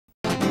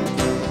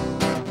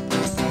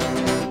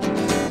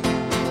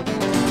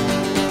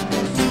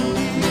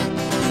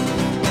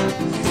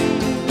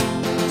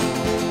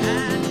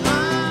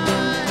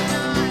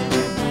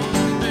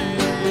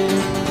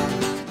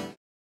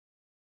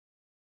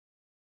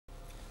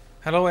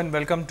Hello and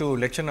welcome to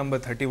lecture number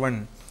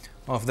 31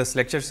 of this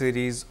lecture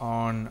series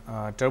on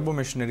turbo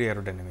machinery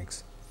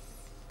aerodynamics.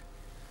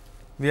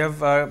 We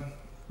have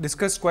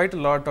discussed quite a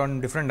lot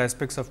on different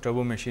aspects of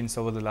turbo machines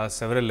over the last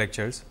several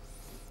lectures.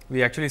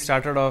 We actually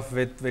started off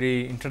with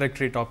very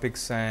introductory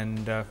topics and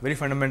very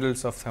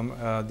fundamentals of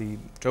the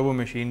turbo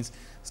machines,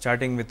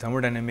 starting with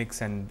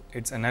thermodynamics and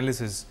its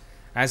analysis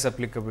as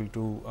applicable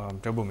to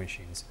turbo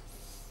machines.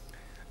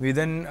 We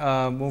then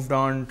moved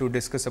on to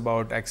discuss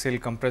about axial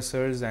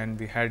compressors, and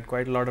we had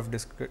quite a lot of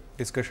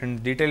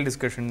detailed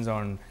discussions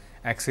on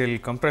axial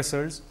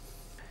compressors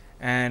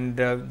and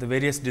the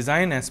various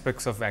design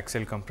aspects of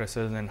axial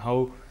compressors and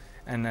how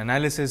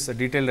a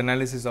detailed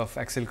analysis of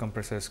axial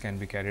compressors can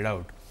be carried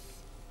out.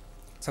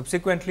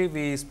 Subsequently,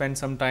 we spent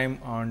some time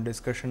on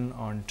discussion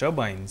on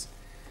turbines,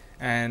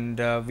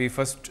 and we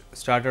first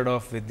started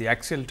off with the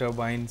axial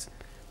turbines,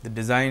 the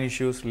design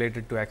issues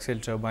related to axial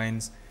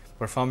turbines,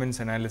 performance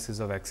analysis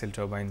of axial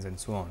turbines, and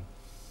so on.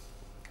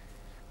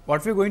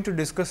 What we are going to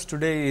discuss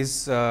today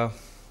is a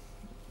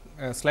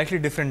slightly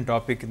different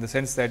topic, in the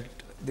sense that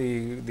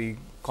the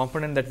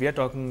component that we are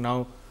talking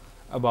now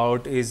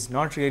about is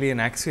not really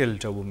an axial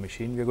turbo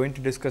machine. We are going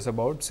to discuss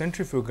about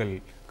centrifugal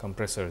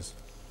compressors.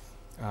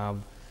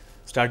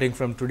 Starting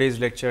from today's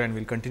lecture, and we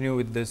will continue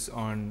with this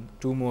on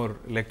 2 more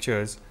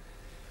lectures,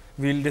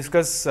 we will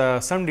discuss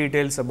some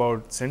details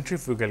about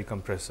centrifugal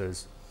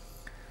compressors.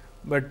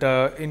 But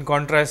in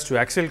contrast to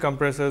axial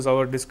compressors,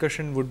 our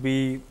discussion would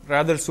be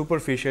rather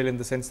superficial, in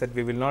the sense that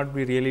we will not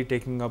be really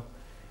taking up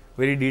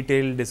very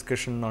detailed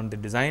discussion on the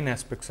design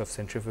aspects of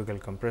centrifugal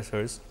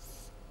compressors.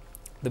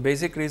 The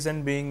basic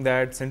reason being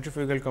that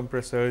centrifugal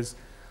compressors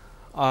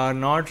are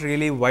not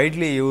really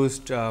widely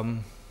used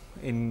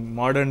in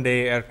modern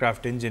day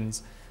aircraft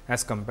engines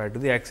as compared to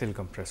the axial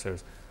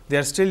compressors. They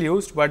are still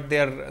used, but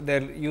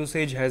their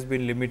usage has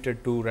been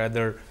limited to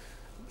rather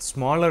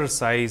smaller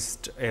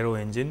sized aero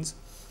engines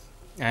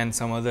and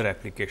some other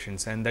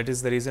applications, and that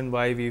is the reason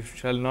why we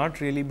shall not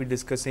really be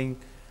discussing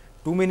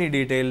too many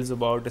details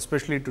about,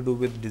 especially to do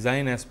with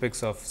design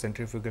aspects of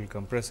centrifugal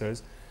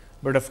compressors.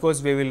 But of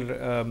course, we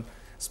will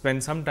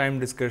spend some time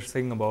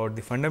discussing about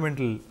the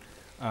fundamental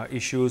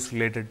issues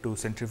related to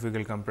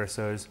centrifugal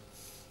compressors,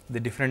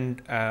 the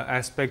different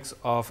aspects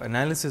of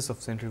analysis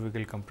of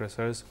centrifugal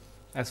compressors,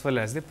 as well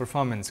as the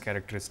performance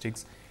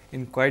characteristics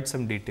in quite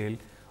some detail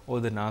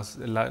over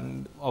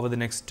the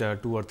next 2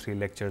 or 3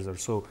 lectures or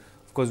so.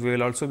 Of course, we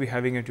will also be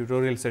having a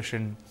tutorial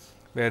session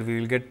where we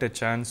will get a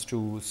chance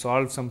to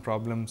solve some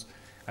problems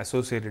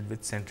associated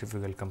with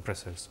centrifugal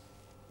compressors.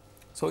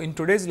 So, in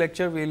today's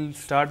lecture, we will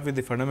start with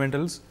the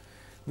fundamentals.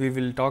 We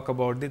will talk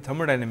about the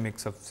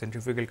thermodynamics of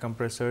centrifugal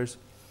compressors,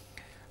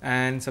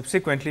 and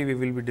subsequently we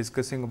will be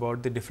discussing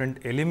about the different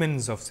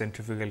elements of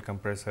centrifugal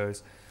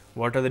compressors,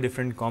 what are the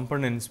different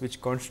components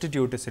which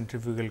constitute a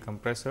centrifugal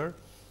compressor,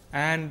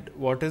 and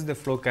what is the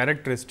flow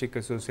characteristic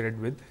associated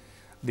with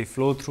the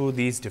flow through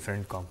these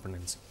different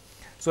components.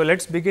 So, let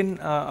us begin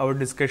our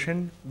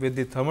discussion with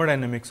the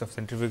thermodynamics of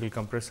centrifugal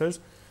compressors,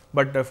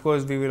 but of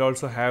course, we will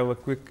also have a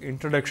quick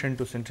introduction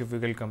to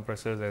centrifugal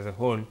compressors as a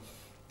whole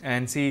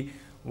and see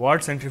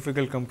what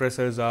centrifugal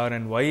compressors are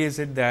and why is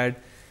it that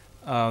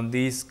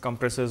these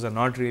compressors are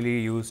not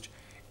really used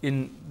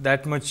in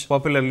that much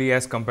popularly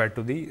as compared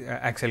to the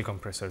axial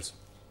compressors.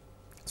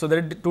 So, there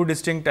are 2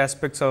 distinct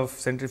aspects of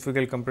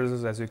centrifugal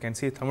compressors, as you can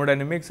see,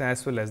 thermodynamics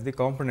as well as the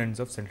components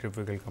of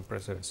centrifugal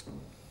compressors.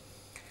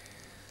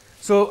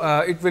 So,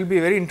 it will be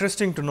very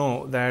interesting to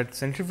know that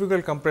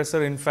centrifugal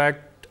compressor in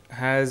fact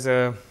has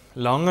a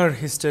longer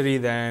history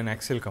than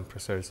axial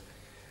compressors.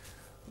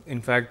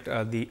 In fact,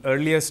 the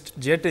earliest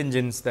jet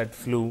engines that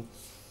flew,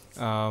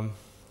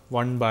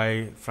 one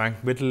by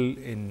Frank Biddle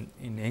in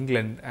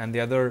England and the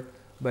other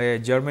by a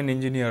German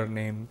engineer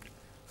named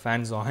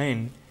Franz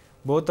Ohain,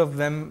 both of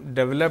them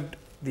developed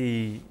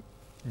the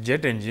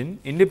jet engine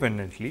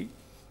independently,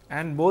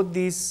 and both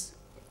these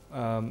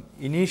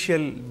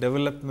initial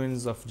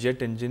developments of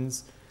jet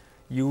engines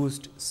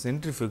used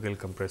centrifugal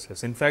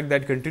compressors. In fact,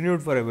 that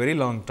continued for a very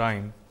long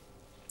time,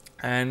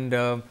 and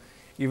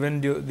even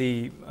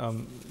the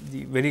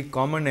very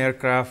common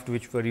aircraft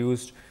which were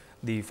used,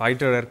 the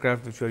fighter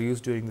aircraft which were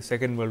used during the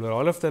Second World War,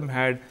 all of them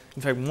had,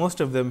 in fact, most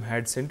of them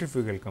had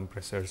centrifugal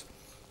compressors.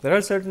 There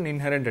are certain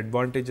inherent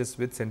advantages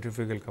with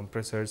centrifugal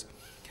compressors,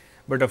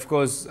 but of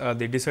course,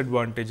 the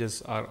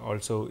disadvantages are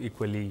also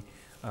equally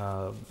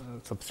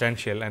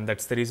substantial, and that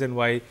is the reason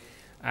why,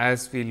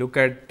 as we look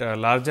at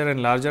larger and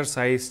larger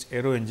sized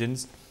aero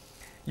engines,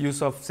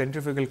 use of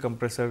centrifugal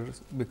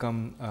compressors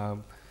become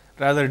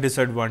rather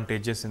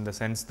disadvantageous, in the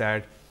sense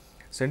that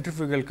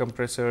centrifugal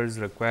compressors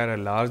require a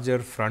larger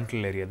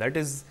frontal area. That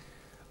is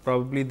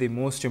probably the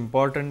most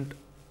important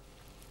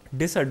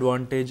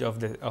disadvantage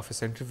of a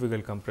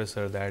centrifugal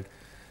compressor, that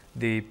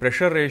the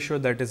pressure ratio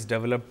that is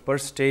developed per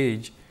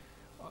stage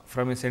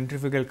from a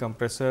centrifugal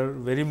compressor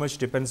very much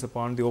depends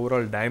upon the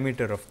overall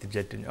diameter of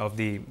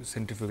the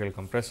centrifugal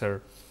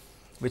compressor,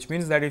 which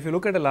means that if you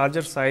look at a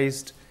larger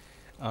sized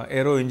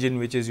aero engine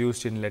which is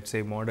used in, let us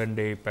say, modern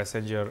day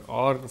passenger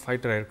or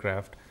fighter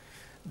aircraft,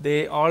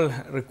 they all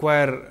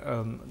require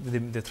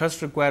the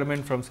thrust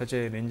requirement from such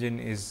an engine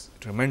is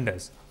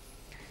tremendous.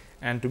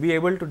 And to be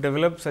able to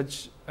develop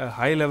such a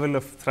high level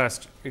of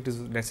thrust, it is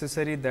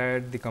necessary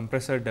that the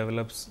compressor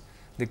develops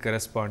the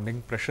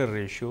corresponding pressure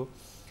ratio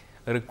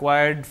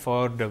required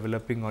for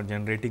developing or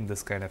generating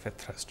this kind of a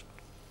thrust.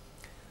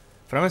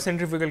 From a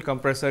centrifugal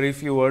compressor,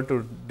 if you were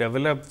to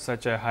develop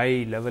such a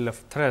high level of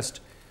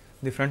thrust,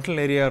 the frontal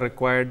area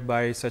required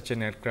by such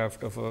an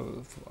aircraft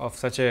of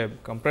such a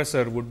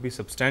compressor would be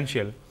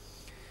substantial,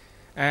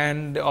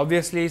 and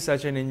obviously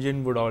such an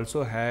engine would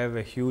also have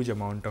a huge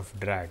amount of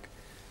drag.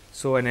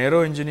 So, an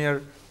aero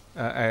engineer,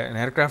 an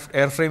aircraft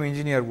airframe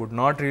engineer would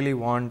not really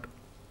want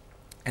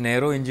an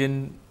aero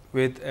engine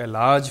with a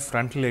large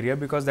frontal area,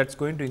 because that is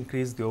going to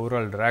increase the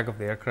overall drag of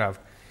the aircraft,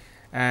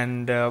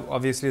 and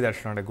obviously that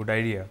is not a good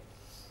idea.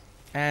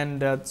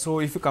 And so,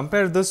 if you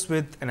compare this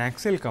with an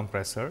axial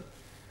compressor,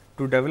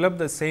 to develop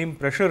the same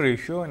pressure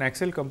ratio, an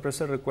axial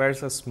compressor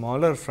requires a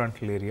smaller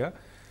frontal area,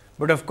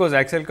 but of course,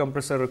 axial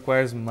compressor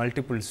requires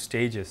multiple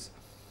stages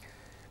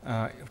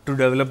to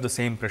develop the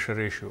same pressure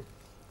ratio.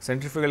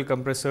 Centrifugal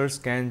compressors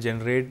can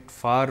generate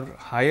far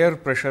higher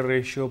pressure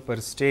ratio per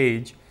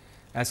stage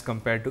as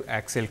compared to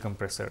axial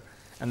compressor,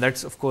 and that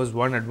is of course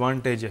one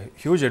advantage, a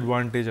huge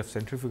advantage of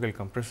centrifugal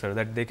compressor,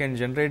 that they can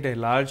generate a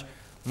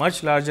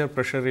much larger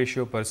pressure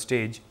ratio per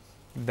stage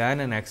than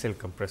an axial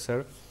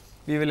compressor.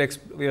 We will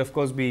of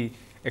course be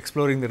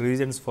exploring the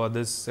reasons for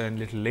this a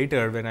little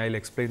later when I will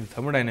explain the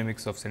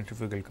thermodynamics of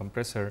centrifugal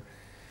compressor.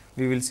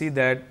 We will see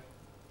that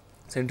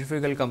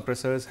centrifugal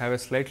compressors have a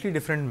slightly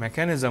different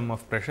mechanism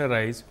of pressure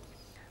rise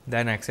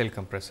than axial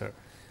compressor,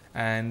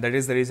 and that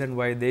is the reason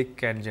why they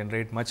can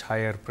generate much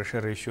higher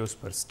pressure ratios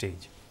per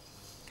stage.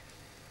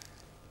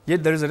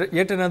 Yet there is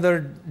yet another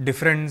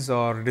difference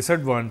or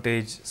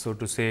disadvantage, so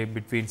to say,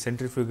 between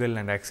centrifugal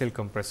and axial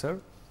compressor.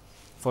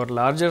 For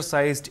larger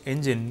sized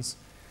engines,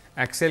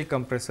 axial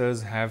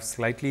compressors have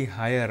slightly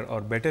higher or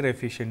better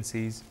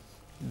efficiencies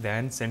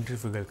than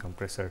centrifugal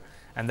compressor,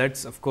 and that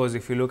is of course,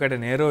 if you look at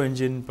an aero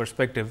engine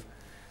perspective,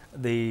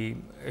 the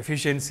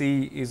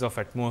efficiency is of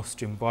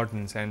utmost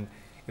importance, and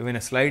even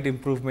a slight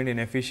improvement in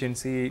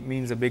efficiency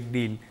means a big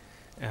deal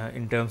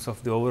in terms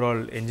of the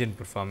overall engine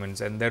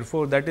performance, and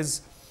therefore, that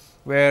is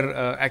where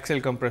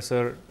axial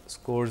compressor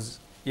scores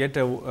yet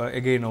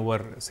again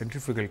over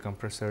centrifugal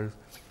compressors,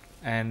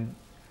 and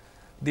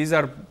these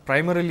are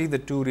primarily the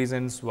two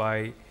reasons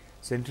why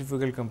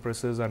centrifugal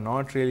compressors are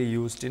not really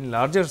used in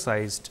larger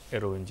sized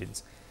aero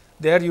engines.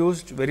 They are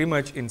used very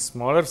much in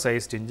smaller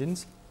sized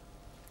engines,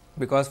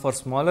 because for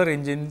smaller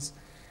engines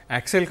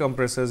axial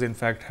compressors in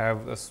fact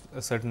have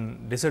a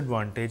certain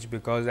disadvantage,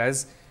 because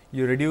as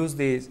you reduce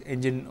the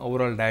engine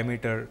overall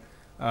diameter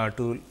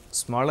to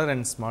smaller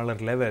and smaller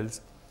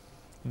levels,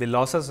 the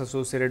losses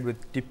associated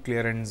with tip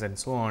clearance and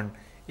so on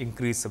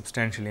increase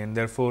substantially, and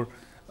therefore,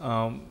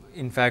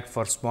 in fact,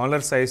 for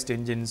smaller sized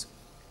engines,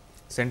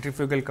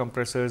 centrifugal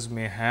compressors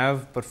may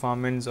have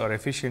performance or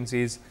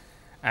efficiencies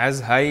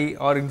as high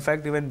or in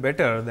fact even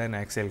better than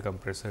axial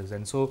compressors.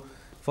 And so,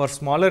 for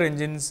smaller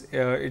engines,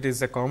 it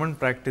is a common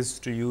practice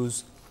to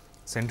use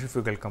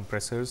centrifugal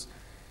compressors,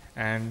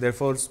 and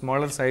therefore,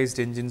 smaller sized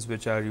engines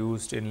which are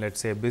used in, let us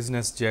say, a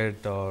business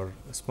jet or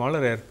a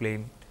smaller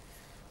airplane,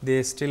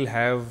 they still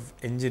have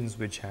engines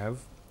which have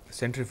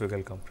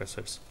centrifugal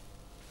compressors.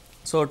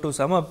 So, to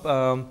sum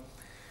up,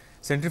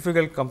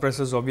 centrifugal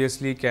compressors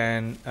obviously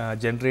can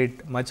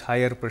generate much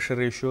higher pressure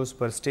ratios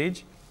per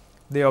stage.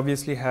 They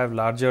obviously have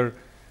larger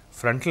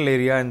frontal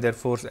area, and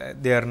therefore,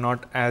 they are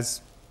not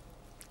as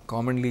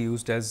commonly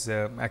used as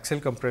axial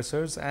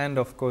compressors, and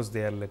of course,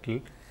 they are little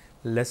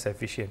less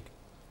efficient.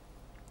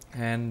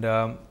 And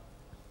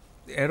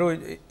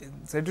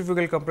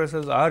centrifugal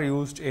compressors are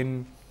used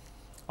in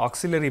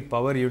auxiliary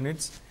power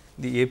units,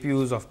 the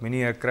APUs of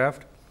many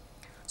aircraft.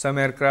 Some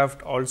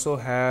aircraft also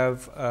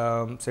have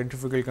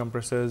centrifugal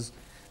compressors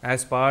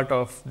as part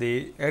of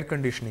the air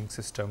conditioning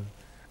system,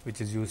 which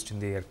is used in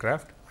the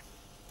aircraft.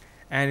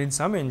 And in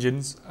some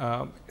engines,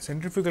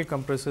 centrifugal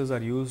compressors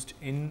are used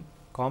in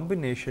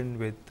combination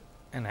with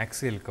an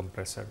axial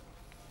compressor.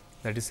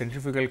 That is,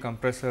 centrifugal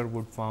compressor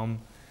would form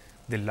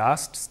the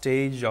last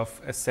stage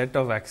of a set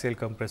of axial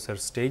compressor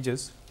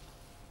stages,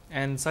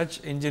 and such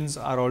engines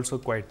are also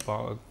quite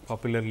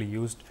popularly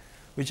used,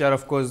 which are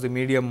of course, the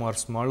medium or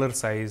smaller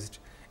sized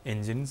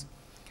engines.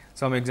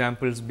 Some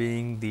examples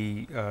being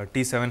the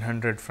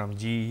T700 from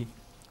GE,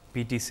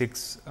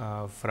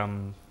 PT6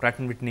 from Pratt &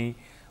 Whitney,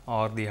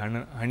 or the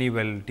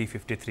Honeywell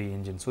T53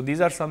 engine. So,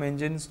 these are some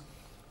engines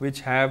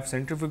which have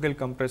centrifugal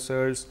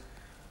compressors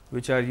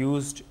which are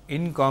used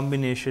in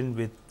combination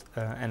with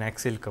an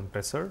axial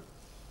compressor,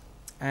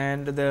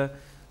 and the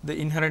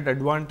inherent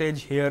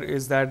advantage here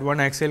is that one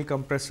axial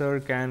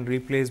compressor can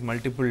replace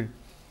multiple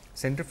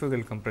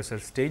centrifugal compressor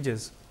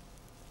stages,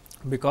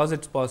 because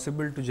it is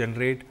possible to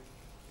generate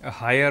a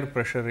higher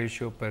pressure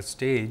ratio per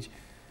stage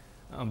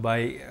from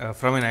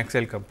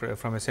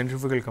a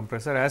centrifugal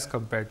compressor as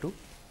compared to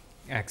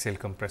axial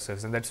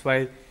compressors, and that is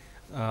why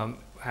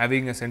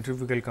having a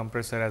centrifugal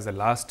compressor as the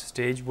last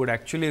stage would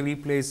actually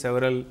replace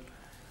several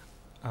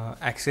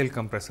axial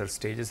compressor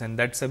stages, and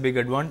that is a big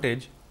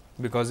advantage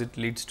because it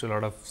leads to a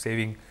lot of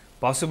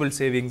possible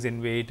savings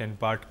in weight and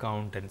part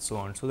count and so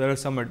on. So, there are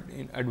some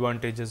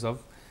advantages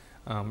of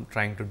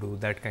trying to do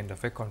that kind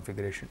of a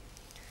configuration.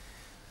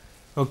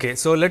 Okay,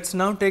 so, let us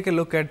now take a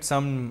look at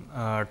some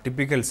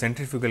typical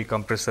centrifugal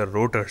compressor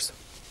rotors.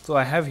 So,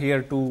 I have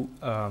here two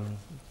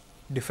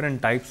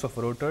different types of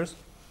rotors.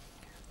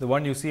 The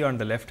one you see on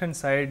the left hand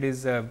side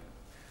is a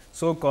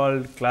so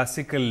called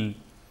classical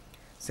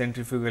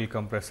centrifugal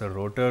compressor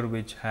rotor,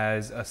 which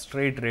has a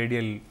straight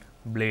radial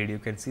blade. You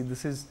can see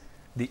this is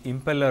the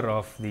impeller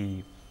of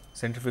the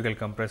centrifugal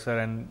compressor,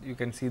 and you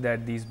can see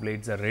that these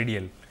blades are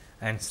radial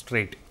and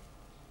straight.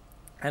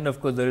 And of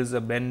course, there is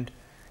a bend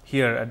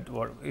here at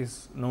what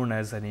is known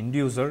as an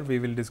inducer. We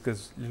will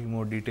discuss little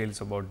more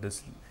details about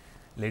this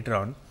later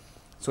on.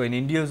 So, an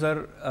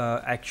inducer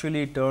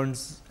actually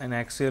turns an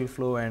axial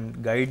flow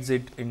and guides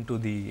it into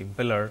the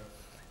impeller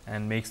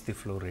and makes the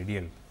flow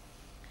radial.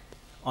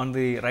 On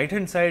the right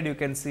hand side, you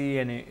can see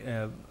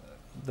the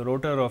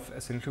rotor of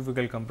a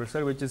centrifugal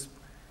compressor, which is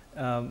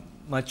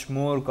much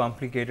more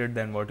complicated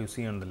than what you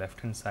see on the left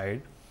hand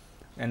side,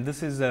 and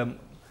this is a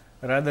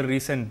rather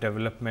recent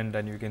development,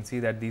 and you can see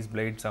that these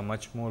blades are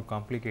much more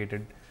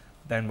complicated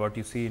than what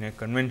you see in a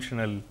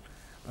conventional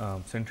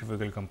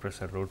centrifugal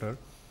compressor rotor.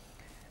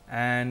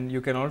 And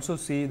you can also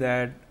see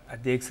that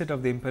at the exit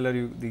of the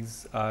impeller,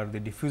 these are the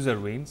diffuser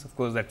vanes. Of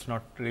course, that is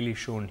not really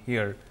shown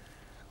here.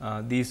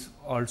 These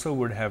also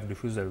would have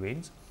diffuser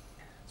vanes.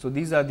 So,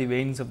 these are the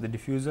vanes of the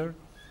diffuser,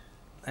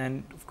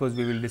 and of course,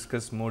 we will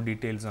discuss more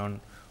details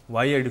on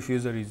why a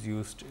diffuser is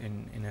used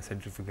in a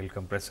centrifugal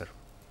compressor.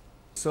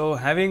 So,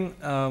 having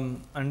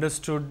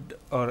understood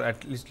or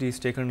at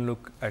least taken a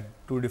look at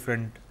two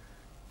different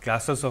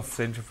classes of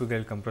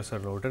centrifugal compressor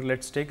rotor, let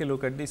us take a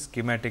look at the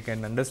schematic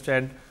and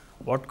understand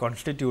what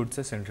constitutes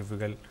a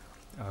centrifugal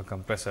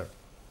compressor.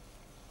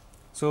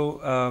 So,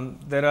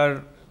 there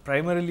are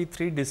primarily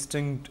three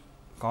distinct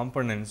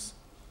components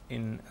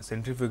in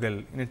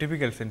a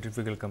typical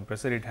centrifugal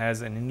compressor. It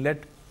has an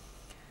inlet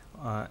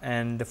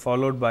and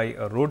followed by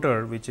a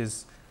rotor, which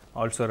is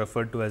also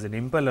referred to as an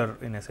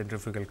impeller in a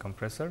centrifugal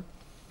compressor,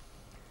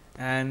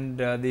 and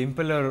the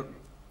impeller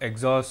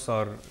exhausts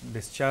or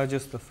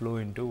discharges the flow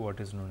into what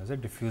is known as a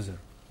diffuser,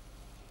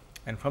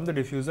 and from the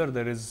diffuser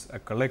there is a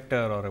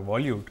collector or a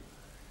volute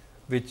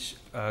which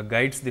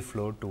guides the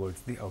flow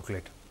towards the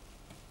outlet.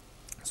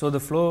 So, the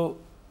flow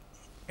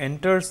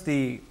enters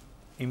the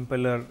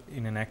impeller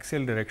in an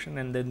axial direction,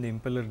 and then the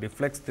impeller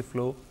deflects the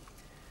flow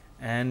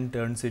and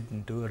turns it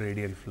into a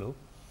radial flow,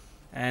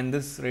 and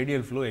this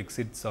radial flow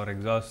exits or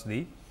exhausts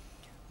the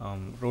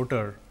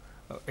rotor,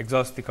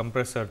 exhausts the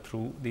compressor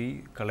through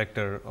the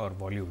collector or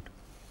volute.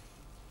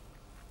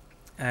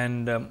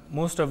 And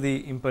most of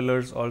the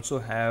impellers also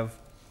have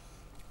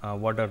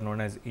what are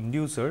known as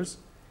inducers.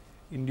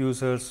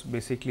 Inducers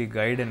basically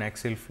guide an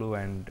axial flow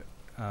and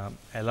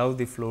allow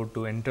the flow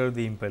to enter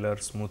the impeller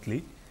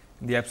smoothly.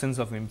 In the absence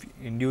of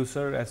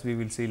inducer, as we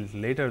will see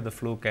later, the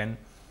flow can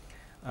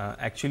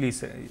actually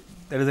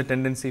there is a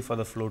tendency for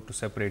the flow to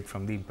separate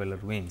from the impeller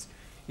vanes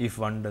if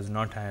one does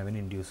not have an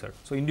inducer.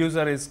 So,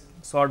 inducer is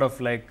sort of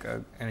like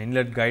an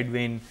inlet guide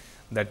vane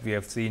that we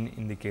have seen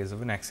in the case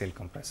of an axial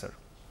compressor.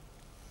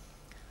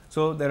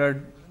 So,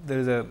 there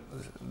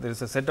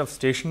is a set of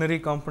stationary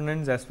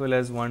components as well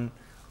as one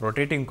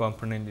rotating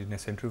component in a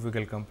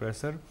centrifugal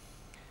compressor.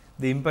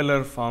 The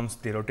impeller forms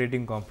the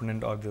rotating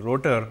component or the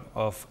rotor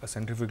of a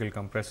centrifugal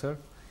compressor.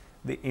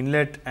 The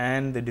inlet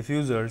and the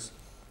diffusers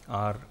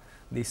are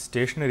the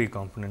stationary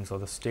components or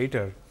the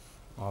stator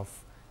of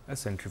a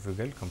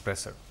centrifugal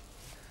compressor.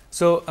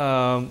 So,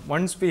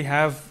 once we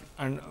have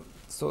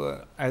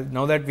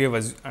now that we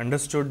have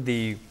understood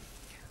the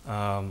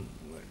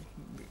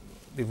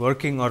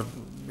working or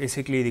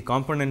basically the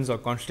components or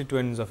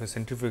constituents of a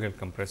centrifugal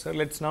compressor,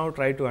 let us now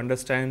try to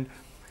understand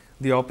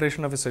the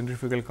operation of a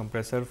centrifugal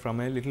compressor from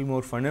a little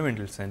more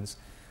fundamental sense,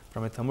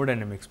 from a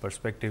thermodynamics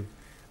perspective.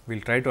 We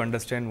will try to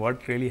understand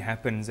what really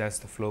happens as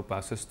the flow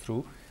passes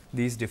through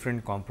these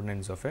different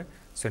components of a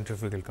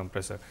centrifugal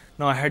compressor.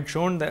 Now, I had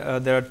shown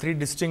that there are three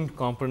distinct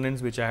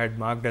components which I had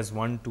marked as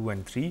 1, 2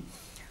 and 3.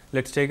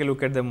 Let us take a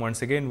look at them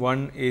once again.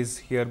 One is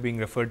here being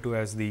referred to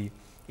as the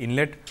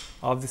inlet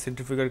of the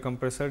centrifugal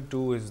compressor,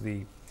 2 is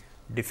the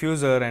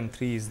diffuser, and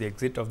 3 is the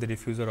exit of the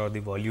diffuser or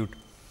the volute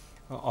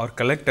or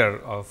collector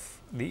of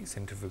the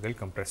centrifugal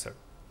compressor.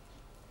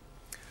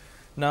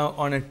 Now,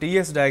 on a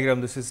TS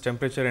diagram, this is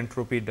temperature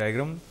entropy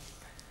diagram.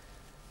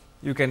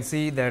 You can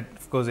see that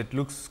of course, it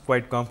looks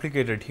quite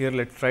complicated here.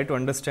 Let us try to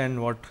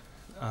understand what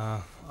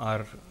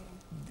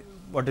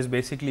is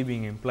basically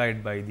being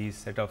implied by these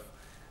set of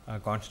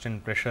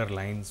constant pressure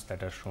lines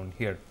that are shown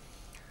here.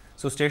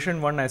 So,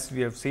 station 1, as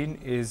we have seen,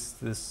 is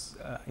this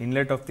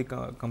inlet of the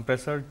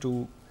compressor,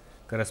 2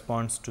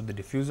 corresponds to the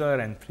diffuser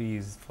and 3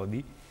 is for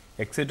the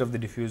exit of the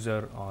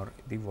diffuser or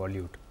the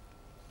volute.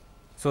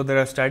 So, there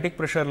are static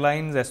pressure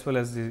lines as well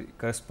as the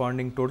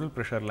corresponding total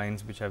pressure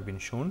lines which have been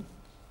shown.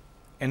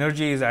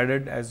 Energy is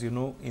added, as you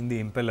know, in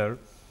the impeller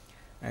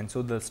and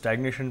so the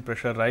stagnation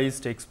pressure rise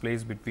takes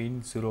place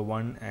between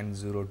 0(1) and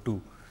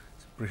 0(2),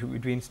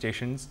 between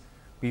stations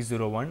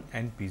P01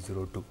 and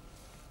P02.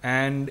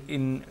 And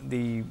in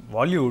the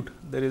volute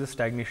there is a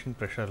stagnation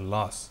pressure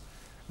loss.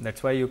 That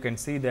is why you can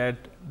see that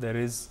there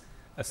is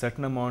a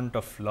certain amount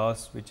of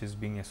loss which is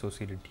being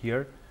associated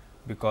here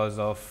because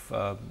of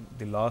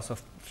the loss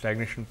of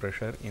stagnation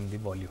pressure in the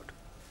volute.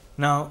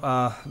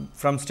 Now,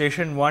 from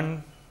station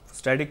 1,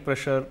 static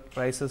pressure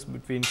rises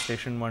between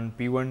station 1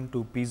 P1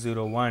 to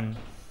P01,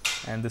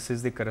 and this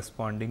is the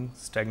corresponding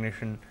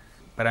stagnation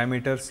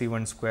parameter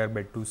C1 square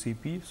by 2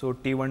 Cp. So,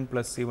 T1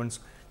 plus C1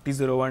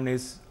 T01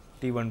 is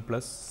T1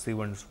 plus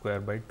C1 square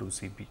by 2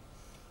 Cp.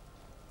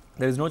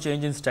 There is no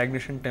change in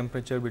stagnation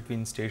temperature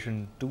between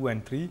station 2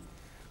 and 3,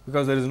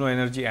 because there is no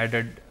energy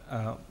added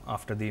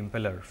after the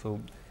impeller. So,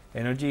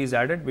 energy is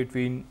added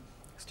between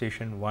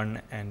station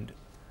 1 and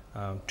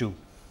 2,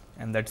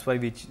 and that is why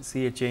we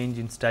see a change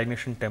in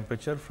stagnation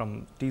temperature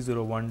from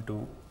T01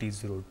 to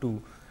T02,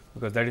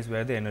 because that is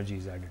where the energy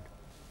is added.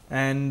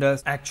 And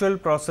actual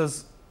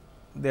process,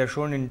 they are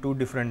shown in two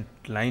different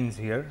lines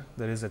here.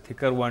 There is a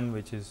thicker one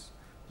which is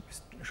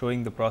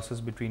showing the process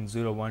between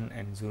 01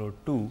 and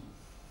 02,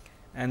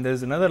 and there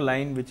is another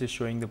line which is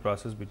showing the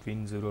process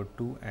between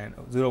 02 and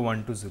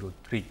 01 to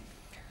 03.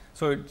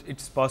 So, it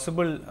is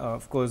possible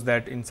of course,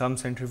 that in some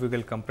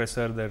centrifugal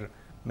compressor there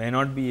may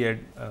not be a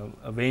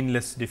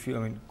vaneless diffuser. I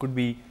mean, could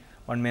be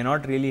one may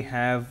not really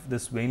have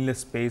this vaneless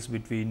space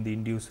between the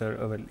inducer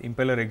or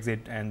impeller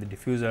exit and the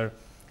diffuser,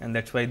 and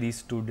that is why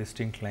these two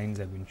distinct lines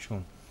have been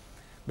shown.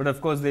 But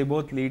of course, they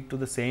both lead to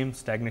the same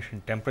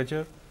stagnation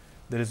temperature.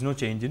 There is no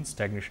change in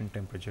stagnation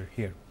temperature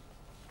here.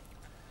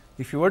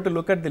 If you were to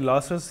look at the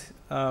losses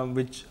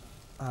which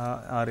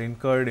are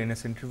incurred in a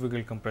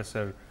centrifugal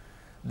compressor,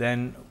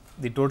 then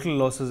the total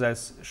losses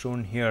as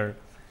shown here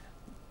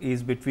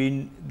is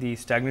between the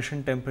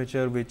stagnation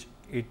temperature which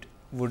it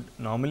would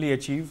normally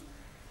achieve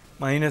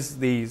minus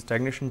the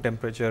stagnation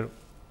temperature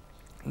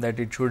that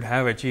it should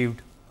have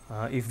achieved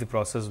if the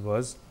process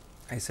was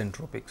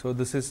isentropic. So,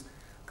 this is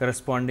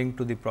corresponding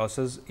to the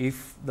process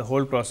if the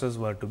whole process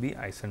were to be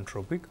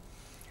isentropic,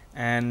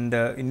 and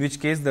in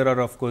which case there are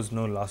of course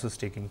no losses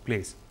taking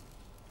place.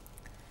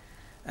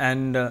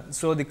 And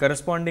so, the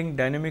corresponding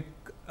dynamic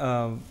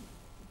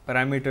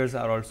parameters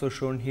are also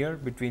shown here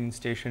between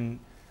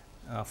station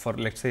for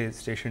let us say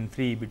station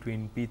 3,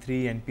 between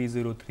P3 and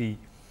P03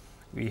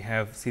 we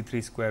have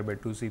C3 square by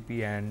 2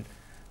 Cp and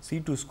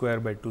C2 square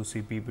by 2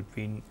 Cp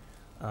between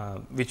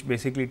which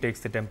basically takes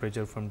the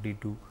temperature from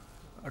T2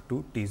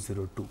 to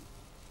T02.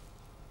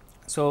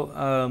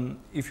 So,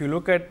 if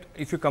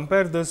you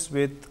compare this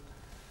with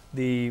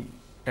the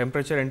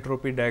temperature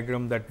entropy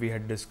diagram that we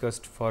had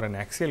discussed for an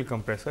axial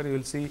compressor, you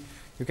will see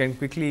you can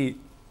quickly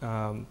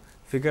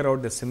figure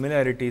out the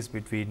similarities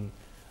between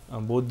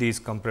both these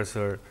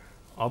compressor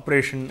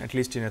operation, at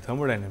least in a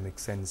thermodynamic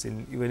sense.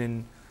 Even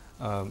in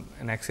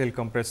an axial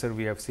compressor,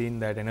 we have seen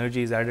that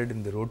energy is added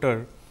in the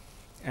rotor,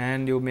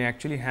 and you may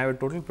actually have a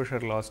total pressure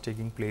loss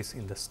taking place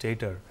in the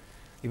stator.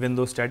 Even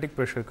though static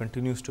pressure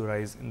continues to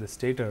rise in the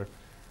stator,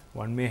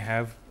 one may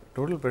have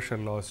total pressure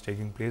loss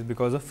taking place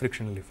because of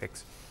frictional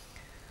effects.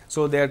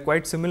 So, they are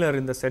quite similar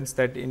in the sense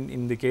that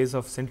in the case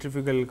of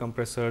centrifugal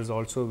compressors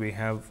also we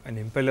have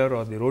an impeller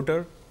or the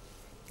rotor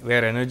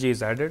where energy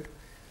is added,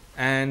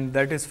 and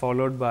that is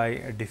followed by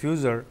a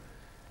diffuser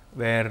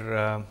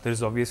where there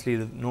is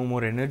obviously no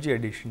more energy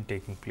addition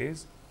taking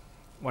place.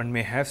 One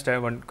may have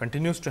one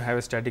continues to have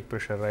a static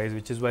pressure rise,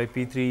 which is why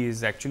P3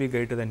 is actually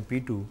greater than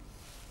P2,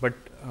 but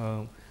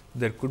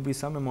there could be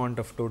some amount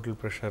of total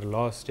pressure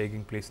loss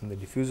taking place in the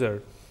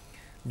diffuser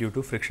due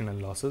to frictional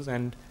losses,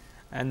 and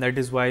that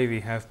is why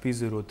we have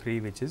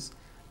P03 which is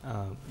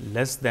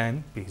less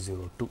than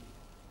P02.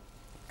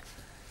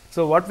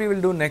 So, what we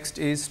will do next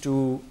is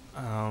to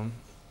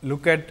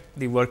look at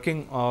the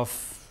working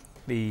of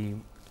the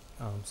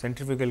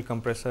centrifugal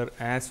compressor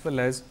as well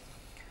as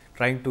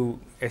trying to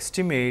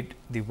estimate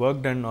the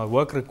work done or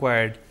work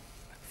required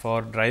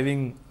for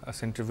driving a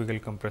centrifugal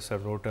compressor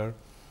rotor,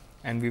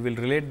 and we will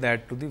relate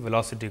that to the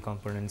velocity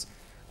components,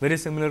 very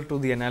similar to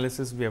the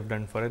analysis we have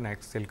done for an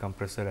axial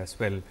compressor as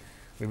well.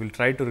 We will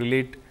try to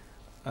relate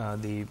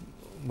the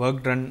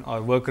work done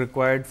or work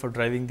required for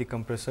driving the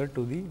compressor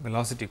to the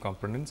velocity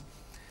components,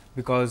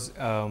 because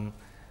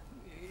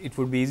it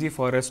would be easy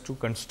for us to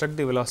construct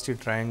the velocity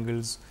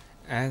triangles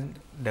and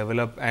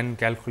develop and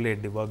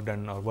calculate the work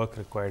done or work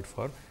required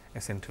for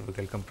a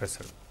centrifugal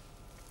compressor.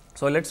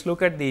 So, let us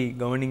look at the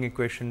governing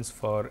equations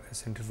for a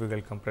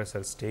centrifugal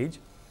compressor stage.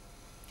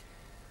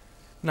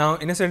 Now,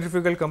 in a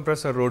centrifugal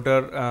compressor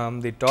rotor,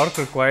 the torque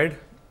required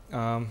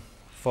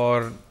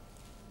for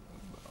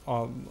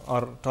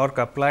or torque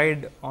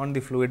applied on the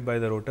fluid by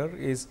the rotor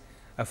is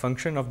a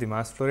function of the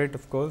mass flow rate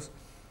of course,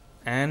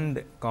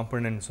 and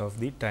components of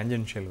the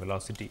tangential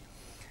velocity.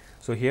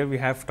 So, here we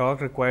have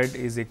torque required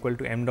is equal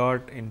to m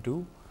dot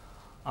into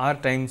r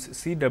times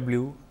C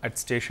w at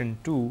station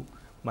 2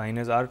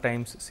 minus r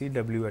times C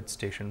w at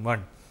station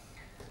 1.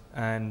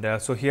 And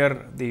so,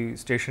 here the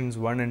stations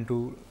 1 and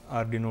 2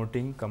 are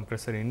denoting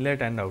compressor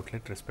inlet and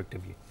outlet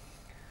respectively.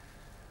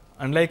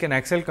 Unlike an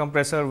axial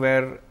compressor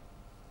where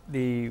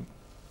there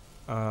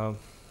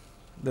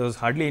was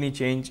hardly any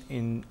change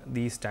in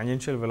these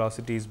tangential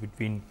velocities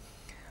between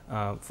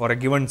for a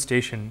given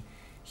station,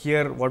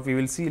 here what we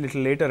will see a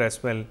little later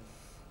as well,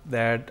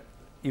 that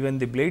even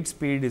the blade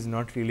speed is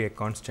not really a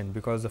constant,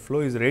 because the flow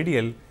is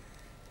radial.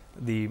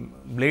 The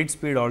blade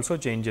speed also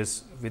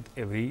changes with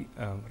every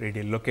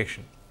radial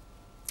location.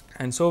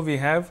 And so, we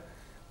have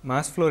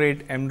mass flow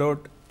rate m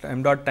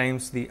dot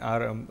times the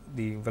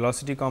the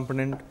velocity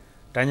component,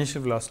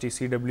 tangential velocity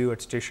C w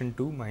at station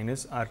 2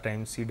 minus r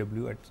times C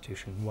w at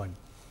station 1.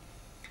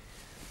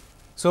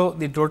 So,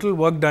 the total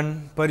work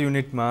done per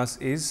unit mass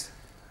is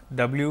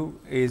W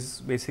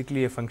is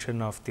basically a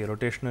function of the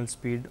rotational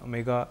speed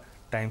omega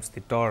times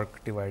the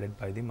torque divided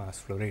by the mass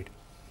flow rate.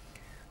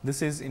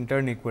 This is in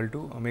turn equal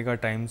to omega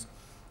times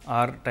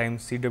r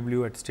times C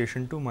w at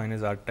station 2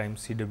 minus r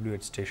times C w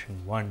at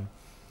station 1.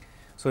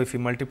 So, if you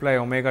multiply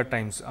omega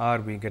times r,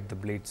 we get the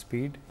blade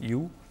speed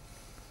u.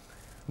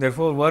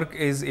 Therefore, work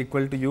is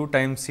equal to u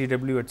times C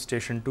w at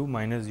station 2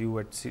 minus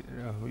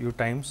u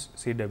times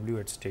C w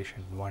at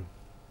station 1.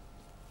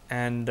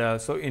 And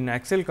so, in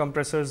axial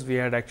compressors, we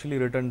had actually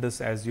written this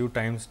as u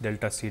times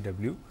delta C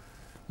w,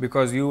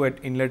 because u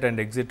at inlet and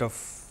exit of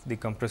the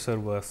compressor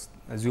was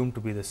assumed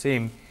to be the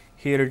same.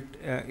 Here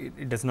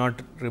it does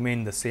not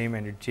remain the same,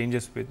 and it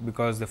changes with,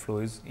 because the flow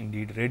is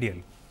indeed radial.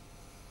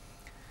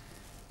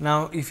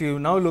 Now, if you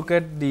now look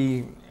at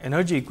the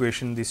energy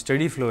equation, the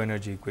steady flow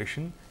energy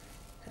equation,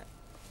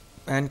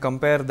 and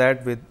compare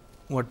that with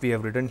what we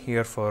have written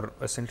here for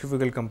a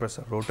centrifugal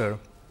compressor rotor,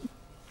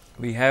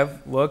 we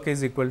have work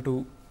is equal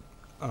to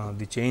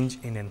the change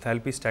in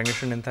enthalpy,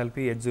 stagnation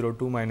enthalpy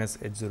H02 minus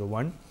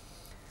H01.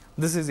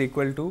 This is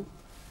equal to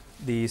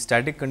the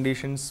static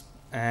conditions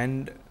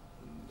and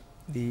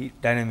the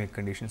dynamic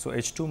conditions. So,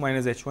 H2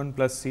 minus H1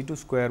 plus C2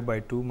 square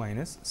by 2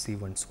 minus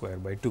C1 square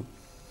by 2.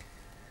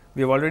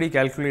 We have already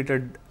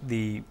calculated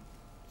the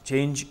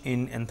change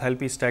in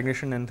enthalpy,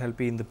 stagnation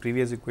enthalpy in the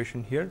previous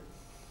equation here.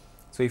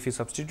 So, if you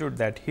substitute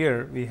that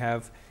here, we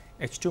have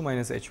H2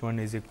 minus H1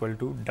 is equal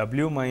to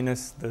W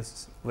minus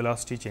this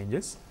velocity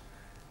changes,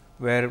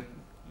 where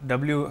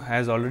W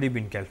has already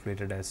been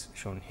calculated as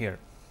shown here.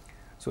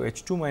 So,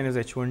 H2 minus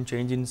H1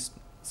 change in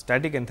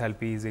static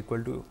enthalpy is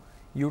equal to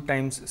u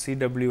times C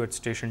w at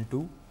station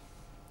 2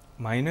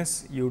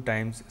 minus u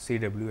times C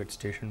w at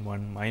station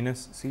 1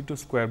 minus C2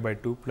 square by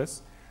 2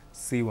 plus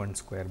C1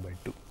 square by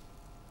 2,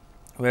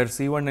 where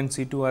C1 and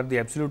C2 are the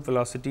absolute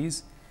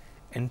velocities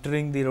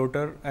entering the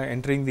rotor,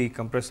 entering the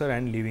compressor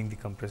and leaving the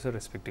compressor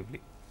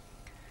respectively.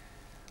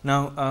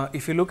 Now,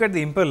 if you look at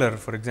the impeller,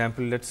 for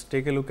example, let us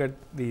take a look at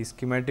the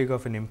schematic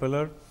of an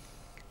impeller,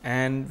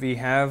 and we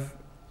have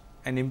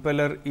an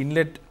impeller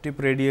inlet tip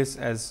radius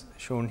as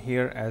shown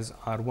here as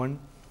R1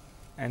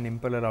 and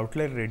impeller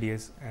outlet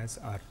radius as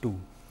R2,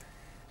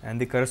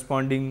 and the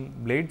corresponding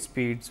blade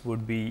speeds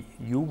would be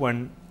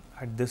U1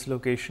 at this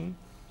location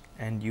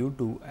and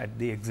U2 at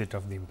the exit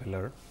of the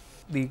impeller.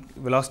 The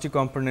velocity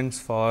components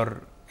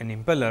for an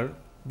impeller,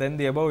 then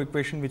the above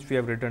equation which we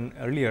have written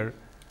earlier,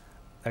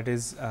 that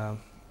is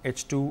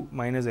H2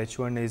 minus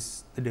H1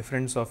 is the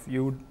difference of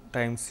u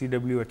times C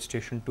w at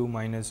station 2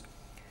 minus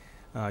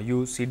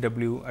u C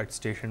w at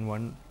station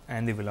 1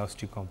 and the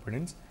velocity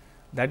components,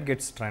 that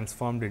gets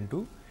transformed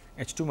into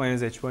H2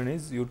 minus H1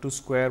 is u2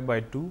 square by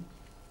 2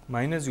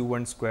 minus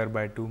u1 square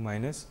by 2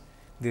 minus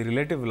the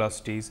relative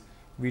velocities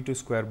v2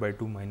 square by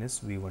 2 minus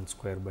v1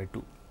 square by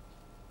 2.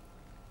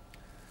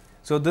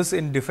 So, this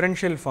in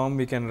differential form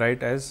we can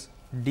write as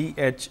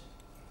dH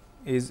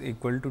is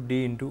equal to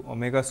d into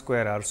omega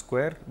square r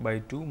square by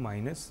 2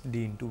 minus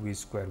d into v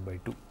square by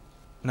 2.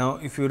 Now,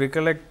 if you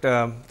recollect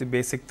the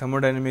basic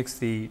thermodynamics,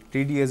 the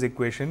TdS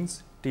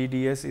equations,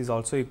 TdS is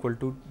also equal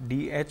to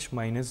dH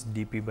minus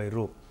dP by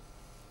rho,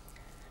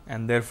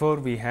 and therefore,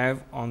 we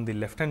have on the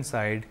left hand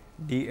side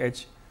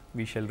dH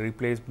we shall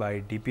replace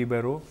by dP by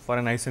rho. For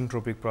an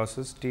isentropic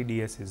process,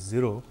 TdS is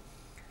 0.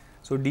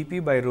 So,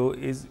 dP by rho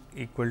is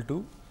equal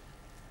to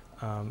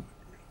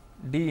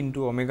d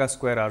into omega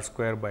square r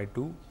square by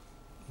 2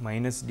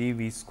 minus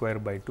dV square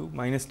by 2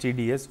 minus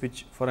TdS,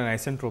 which for an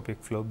isentropic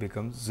flow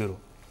becomes 0.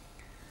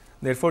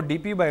 Therefore,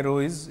 dP by rho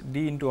is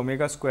d into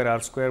omega square r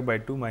square by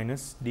 2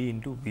 minus d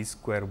into V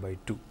square by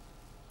 2.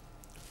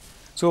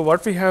 So,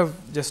 what we have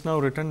just now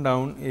written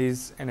down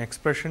is an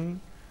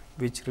expression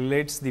which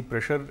relates the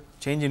pressure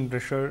change in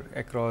pressure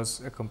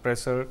across a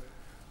compressor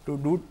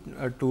to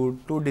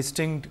two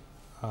distinct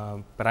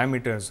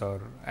parameters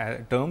or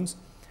terms.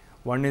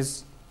 One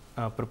is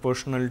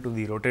proportional to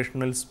the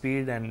rotational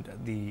speed and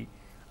the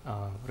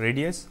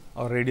radius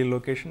or radial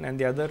location, and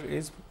the other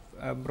is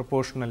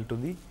proportional to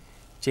the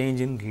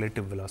change in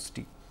relative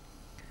velocity.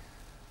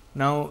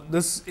 Now,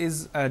 this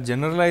is a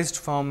generalized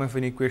form of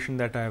an equation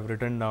that I have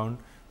written down,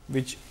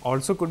 which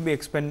also could be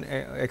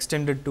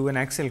extended to an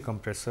axial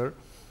compressor,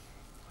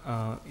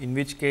 in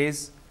which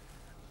case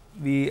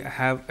we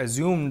have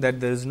assumed that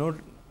there is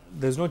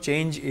no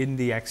change in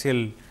the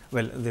axial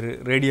well, the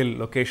radial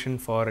location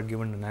for a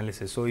given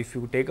analysis. So, if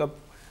you take up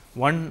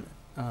one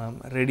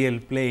radial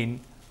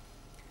plane,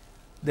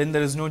 then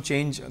there is no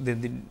change, the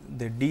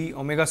d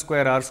omega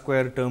square r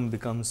square term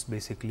becomes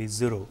basically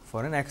 0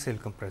 for an axial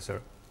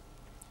compressor,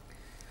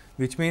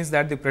 which means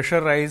that the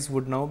pressure rise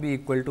would now be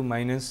equal to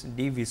minus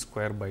d v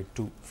square by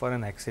 2 for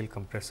an axial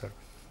compressor.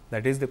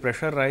 That is, the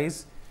pressure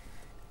rise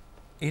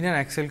in an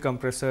axial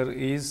compressor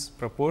is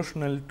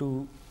proportional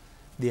to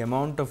the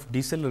amount of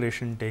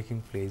deceleration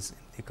taking place in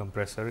the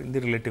compressor in the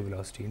relative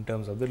velocity, in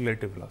terms of the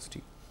relative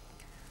velocity.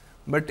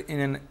 But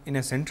in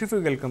a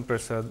centrifugal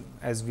compressor,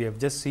 as we have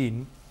just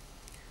seen,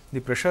 the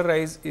pressure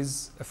rise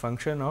is a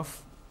function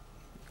of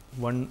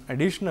one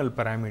additional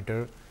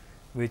parameter,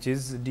 which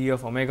is d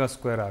of omega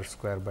square r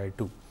square by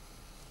 2.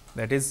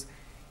 That is,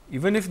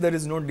 even if there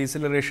is no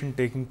deceleration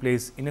taking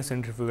place in a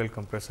centrifugal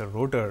compressor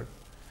rotor,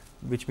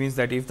 which means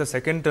that if the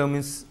second term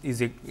is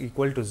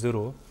equal to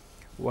 0,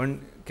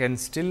 one can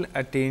still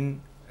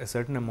attain a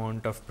certain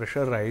amount of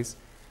pressure rise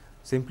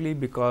simply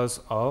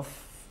because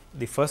of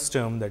the first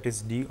term, that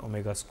is d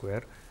omega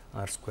square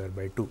r square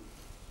by 2.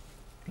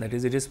 That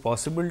is, it is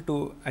possible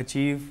to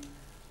achieve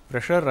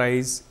pressure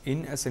rise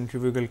in a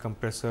centrifugal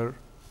compressor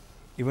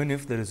even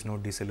if there is no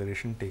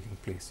deceleration taking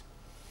place,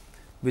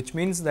 which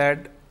means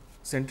that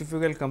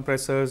centrifugal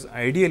compressors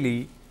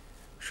ideally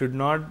should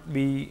not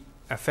be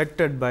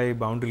affected by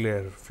boundary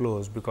layer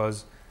flows,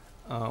 because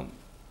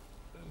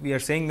we are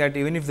saying that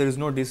even if there is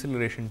no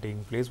deceleration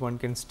taking place, one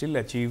can still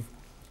achieve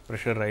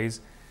pressure rise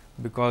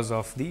because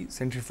of the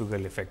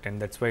centrifugal effect,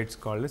 and that is why it is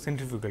called a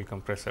centrifugal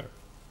compressor.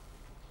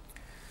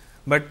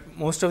 But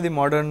most of the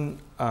modern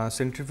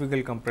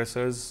centrifugal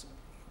compressors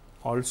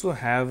also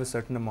have a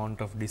certain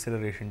amount of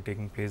deceleration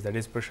taking place, that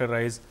is pressure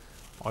rise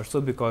also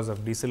because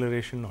of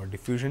deceleration or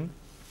diffusion,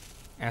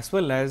 as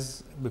well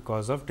as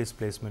because of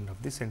displacement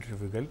of the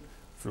centrifugal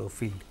flow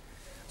field.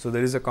 So,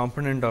 there is a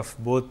component of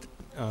both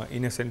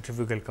in a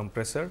centrifugal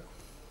compressor,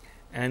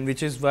 and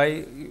which is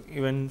why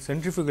even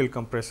centrifugal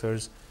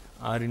compressors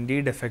are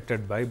indeed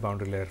affected by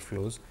boundary layer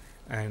flows,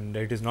 and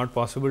it is not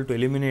possible to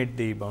eliminate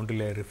the boundary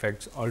layer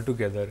effects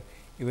altogether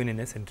even in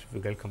a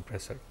centrifugal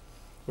compressor.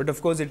 But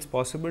of course, it is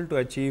possible to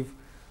achieve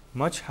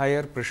much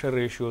higher pressure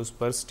ratios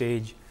per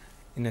stage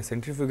in a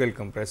centrifugal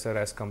compressor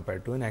as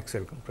compared to an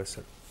axial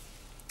compressor.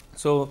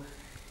 So,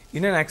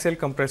 in an axial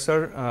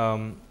compressor,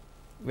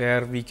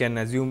 where we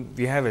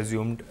have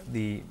assumed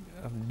the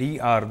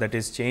dr, that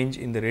is change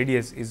in the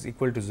radius, is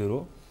equal to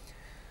 0,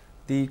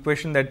 the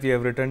equation that we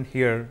have written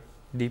here,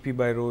 dp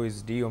by rho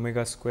is d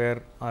omega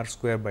square r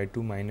square by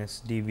 2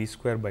 minus d v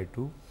square by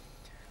 2,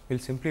 will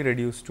simply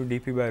reduce to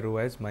dp by rho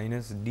as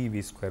minus d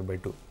v square by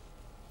 2.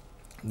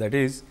 That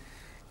is,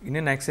 in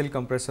an axial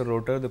compressor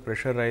rotor, the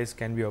pressure rise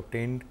can be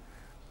obtained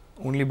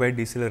only by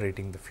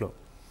decelerating the flow.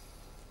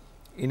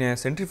 In a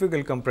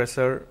centrifugal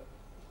compressor,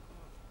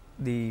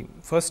 the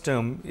first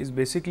term is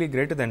basically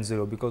greater than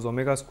 0, because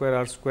omega square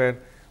r square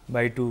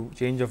by 2,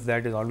 change of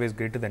that is always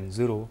greater than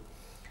 0.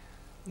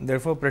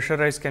 Therefore, pressure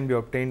rise can be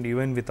obtained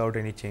even without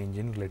any change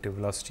in relative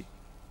velocity,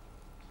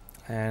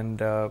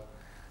 and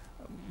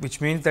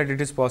which means that it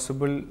is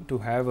possible to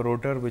have a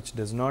rotor which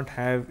does not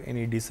have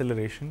any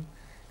deceleration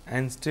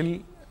and still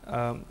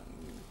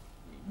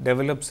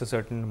develops a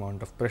certain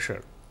amount of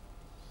pressure.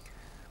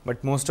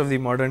 But most of the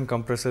modern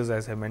compressors,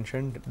 as I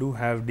mentioned, do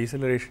have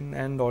deceleration,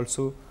 and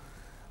also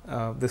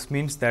this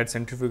means that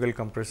centrifugal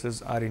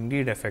compressors are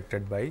indeed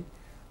affected by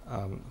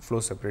flow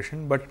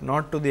separation, but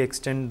not to the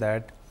extent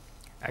that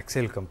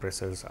axial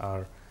compressors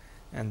are,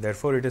 and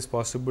therefore, it is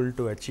possible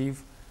to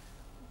achieve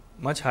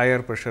much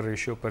higher pressure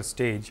ratio per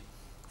stage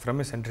from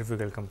a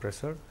centrifugal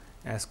compressor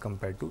as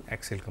compared to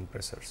axial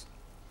compressors.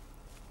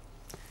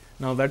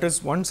 Now, that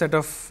is one set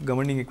of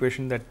governing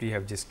equation that we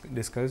have just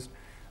discussed.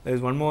 There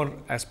is one more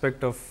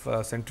aspect of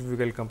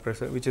centrifugal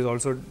compressor, which is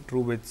also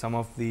true with some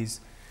of these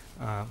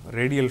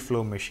radial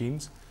flow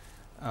machines.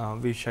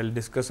 We shall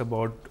discuss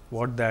about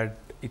what that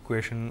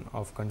equation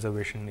of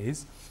conservation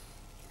is,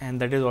 and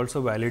that is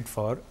also valid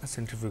for a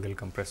centrifugal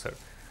compressor.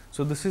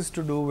 So, this is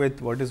to do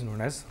with what is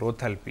known as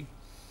rothalpy.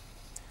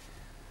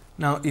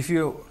 Now, if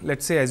you let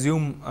us say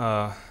assume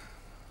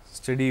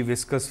steady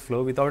viscous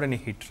flow without any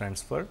heat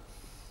transfer,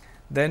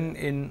 then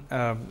in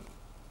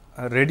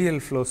a radial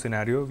flow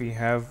scenario, we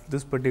have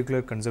this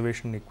particular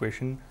conservation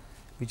equation,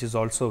 which is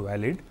also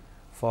valid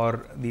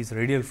for these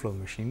radial flow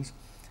machines,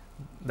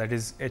 that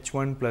is h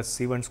 1 plus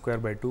c 1 square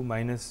by 2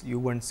 minus u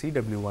 1 c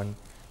w 1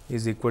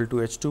 is equal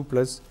to h 2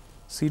 plus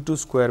c 2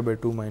 square by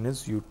 2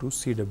 minus u 2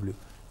 c w.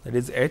 That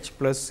is h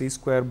plus c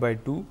square by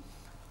 2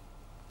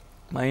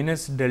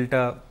 minus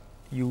delta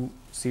u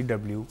c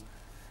w.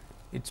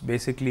 It is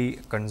basically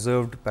a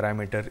conserved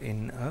parameter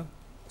in a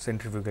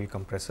centrifugal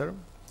compressor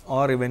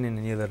or even in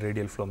any other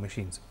radial flow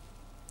machines.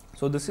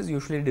 So, this is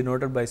usually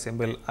denoted by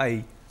symbol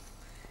I,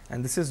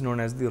 and this is known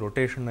as the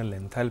rotational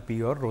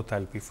enthalpy or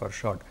rothalpy for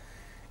short.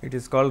 It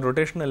is called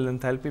rotational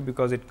enthalpy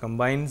because it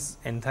combines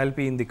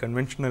enthalpy in the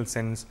conventional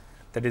sense,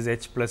 that is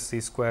h plus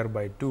c square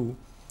by 2,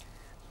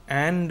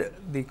 and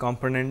the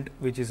component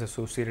which is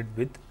associated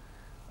with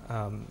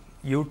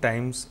u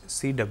times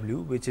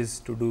Cw, which is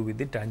to do with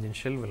the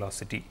tangential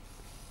velocity.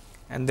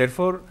 And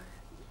therefore,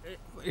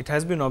 it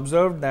has been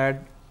observed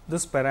that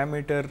this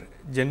parameter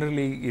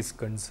generally is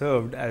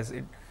conserved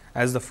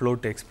as the flow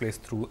takes place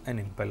through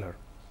an impeller.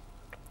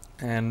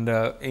 And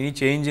any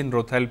change in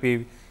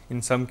rothalpy,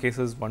 in some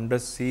cases one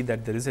does see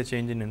that there is a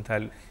change in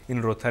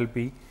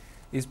rothalpy,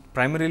 is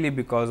primarily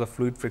because of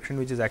fluid friction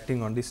which is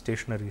acting on the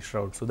stationary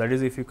shroud. So, that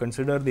is, if you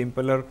consider the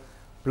impeller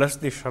plus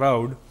the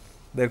shroud,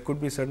 there could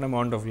be certain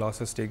amount of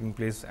losses taking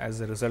place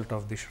as a result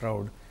of the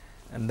shroud,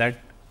 and that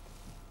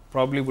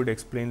probably would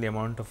explain the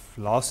amount of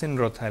loss in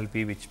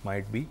rothalpy which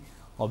might be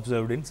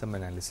observed in some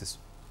analysis.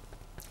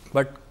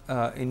 But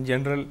in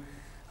general,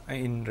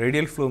 in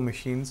radial flow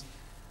machines,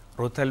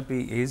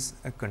 rothalpy is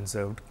a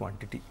conserved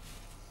quantity.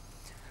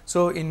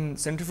 So, in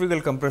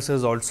centrifugal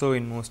compressors also,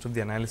 in most of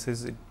the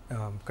analysis,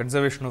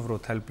 conservation of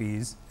rothalpy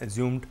is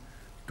assumed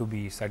to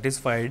be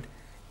satisfied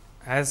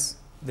as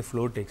the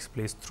flow takes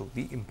place through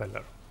the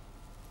impeller.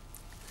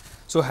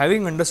 So,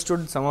 having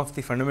understood some of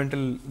the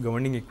fundamental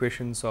governing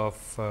equations of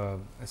a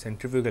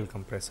centrifugal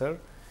compressor,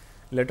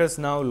 let us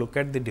now look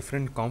at the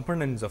different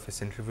components of a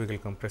centrifugal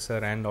compressor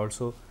and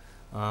also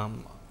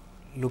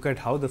look at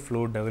how the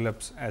flow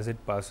develops as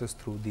it passes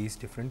through these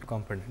different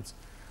components.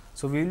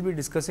 So, we will be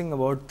discussing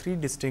about three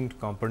distinct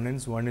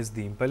components. One is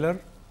the impeller,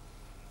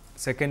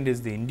 second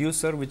is the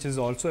inducer, which is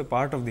also a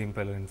part of the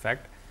impeller in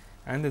fact,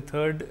 and the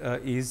third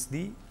is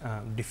the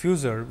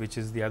diffuser, which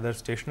is the other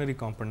stationary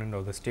component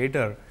of the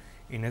stator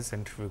in a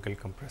centrifugal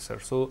compressor.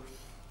 So,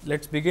 let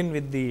us begin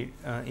with the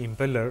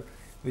impeller,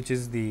 which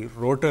is the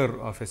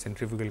rotor of a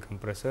centrifugal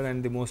compressor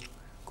and the most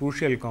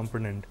crucial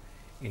component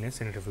in a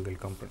centrifugal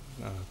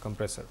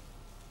compressor.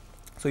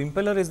 So,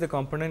 impeller is the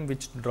component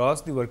which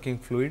draws the working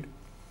fluid,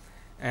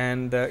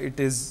 and it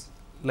is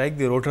like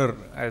the rotor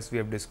as we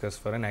have discussed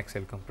for an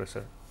axial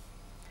compressor.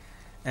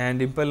 And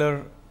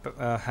impeller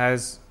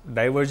has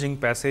diverging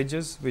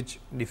passages which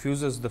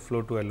diffuses the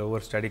flow to a lower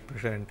static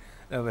pressure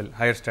and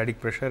higher static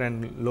pressure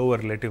and lower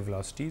relative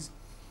velocities.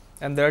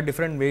 And there are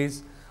different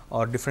ways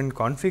or different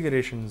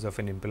configurations of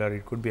an impeller.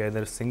 It could be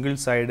either single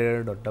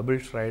sided or double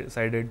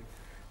sided,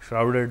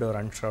 shrouded or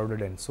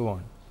unshrouded, and so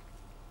on.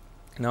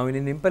 Now, in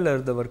an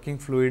impeller, the working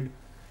fluid,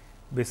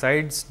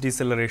 besides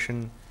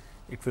deceleration,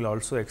 it will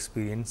also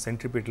experience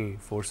centripetal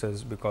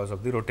forces because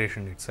of the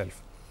rotation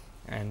itself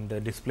and the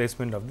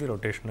displacement of the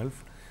rotational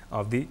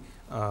of the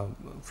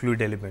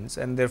fluid elements.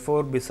 And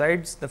therefore,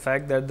 besides the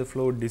fact that the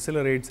flow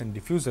decelerates and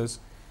diffuses,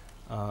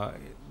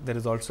 there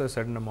is also a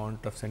certain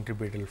amount of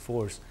centripetal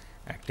force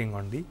acting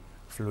on the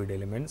fluid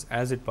elements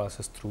as it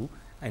passes through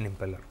an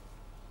impeller.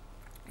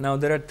 Now,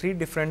 there are three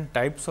different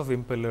types of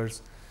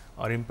impellers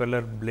or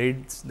impeller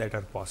blades that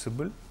are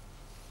possible.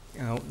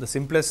 The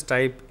simplest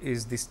type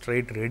is the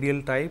straight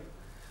radial type,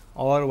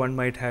 or one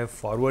might have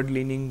forward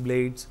leaning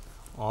blades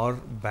or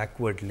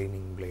backward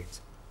leaning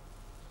blades.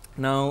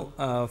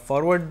 Now,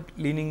 forward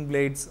leaning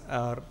blades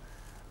are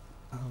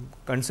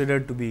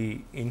considered to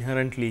be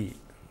inherently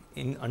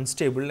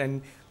unstable,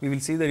 and we will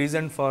see the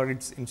reason for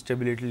its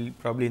instability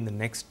probably in the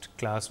next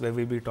class, where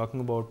we will be talking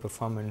about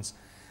performance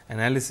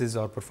analysis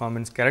or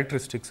performance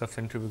characteristics of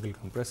centrifugal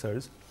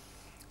compressors.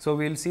 So,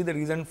 we will see the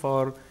reason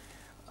for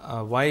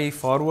why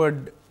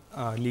forward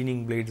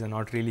leaning blades are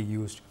not really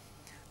used.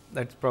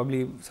 That is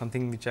probably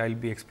something which I will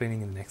be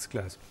explaining in the next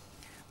class.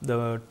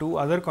 The two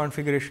other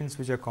configurations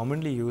which are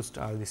commonly used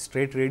are the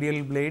straight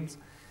radial blades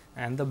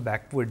and the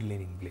backward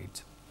leaning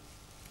blades.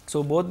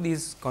 So, both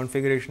these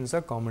configurations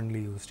are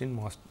commonly used in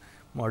most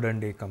modern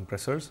day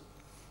compressors,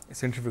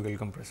 centrifugal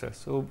compressors.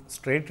 So,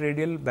 straight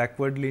radial,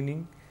 backward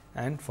leaning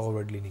and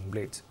forward leaning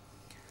blades.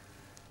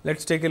 Let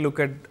us take a look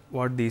at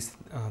what these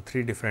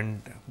three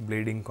different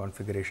blading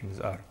configurations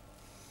are.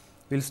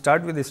 We will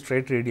start with the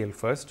straight radial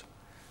first.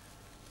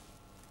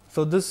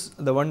 So,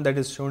 the one that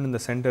is shown in the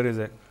center is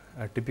a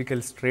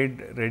typical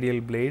straight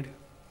radial blade.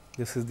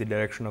 This is the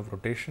direction of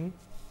rotation,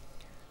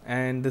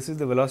 and this is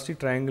the velocity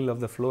triangle of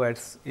the flow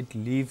as it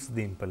leaves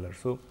the impeller.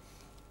 So,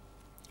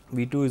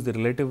 V 2 is the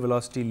relative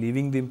velocity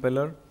leaving the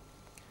impeller,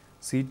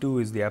 C 2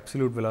 is the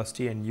absolute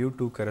velocity, and U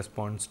 2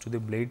 corresponds to the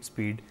blade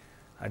speed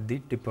at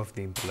the tip of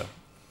the impeller.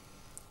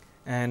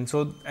 And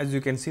so, as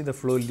you can see, the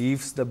flow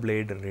leaves the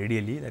blade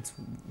radially, that is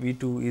V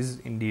 2 is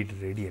indeed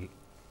radial,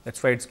 that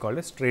is why it is called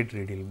a straight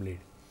radial blade.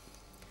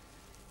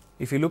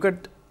 If you look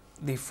at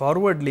the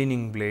forward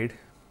leaning blade,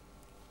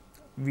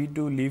 V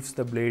 2 leaves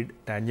the blade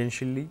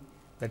tangentially,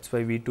 that is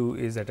why V 2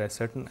 is at a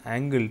certain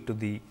angle to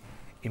the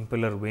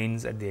impeller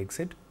vanes at the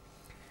exit,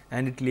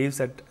 and it leaves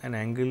at an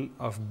angle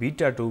of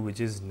beta 2, which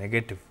is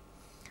negative.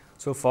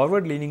 So,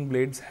 forward leaning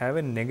blades have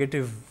a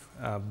negative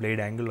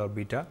blade angle or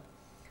beta,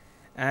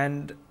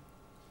 and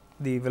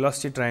the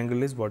velocity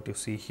triangle is what you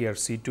see here,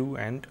 C 2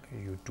 and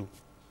U 2.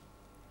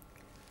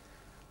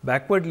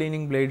 Backward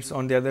leaning blades,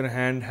 on the other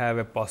hand, have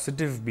a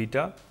positive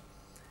beta,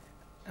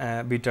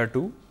 beta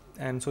 2,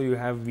 and so you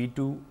have V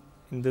 2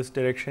 in this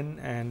direction,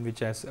 and which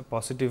has a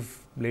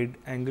positive blade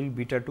angle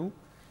beta 2,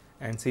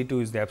 and C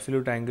 2 is the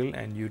absolute angle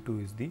and U 2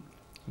 is the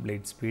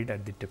blade speed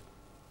at the tip.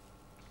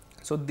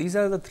 So, these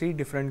are the three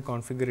different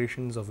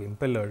configurations of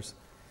impellers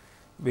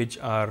which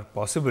are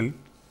possible,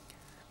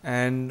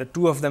 and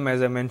two of them,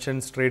 as I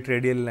mentioned, straight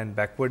radial and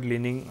backward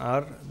leaning,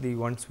 are the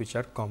ones which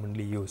are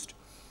commonly used.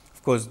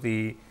 Of course,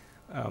 the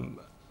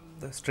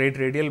straight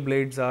radial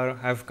blades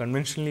have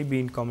conventionally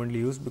been commonly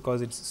used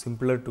because it is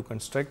simpler to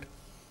construct,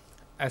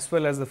 as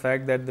well as the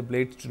fact that the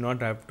blades do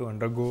not have to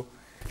undergo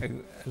a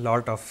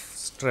lot of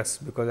stress,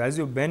 because as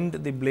you bend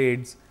the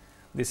blades,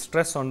 the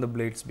stress on the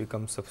blades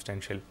becomes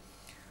substantial.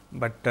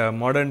 But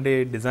modern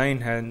day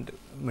design and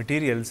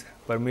materials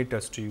permit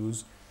us to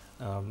use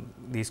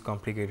these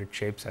complicated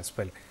shapes as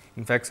well.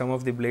 In fact, some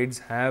of the blades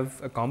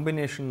have a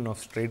combination of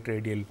straight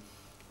radial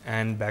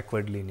and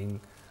backward leaning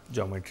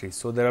geometries.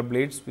 So, there are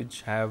blades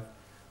which have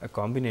a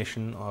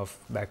combination of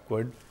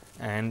backward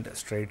and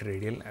straight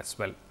radial as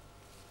well.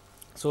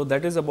 So,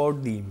 that is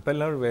about the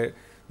impeller,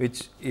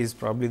 which is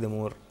probably the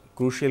more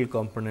crucial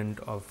component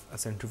of a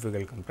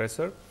centrifugal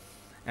compressor,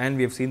 and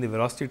we have seen the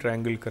velocity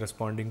triangle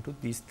corresponding to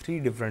these three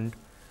different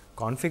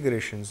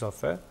configurations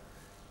of a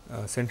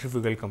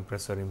centrifugal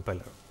compressor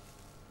impeller.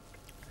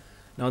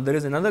 Now, there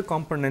is another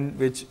component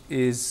which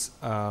is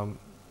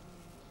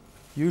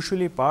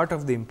usually part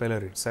of the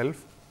impeller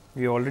itself.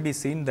 We have already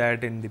seen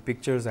that in the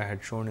pictures I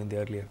had shown in the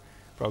earlier,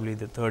 probably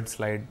the third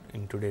slide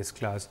in today's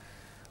class,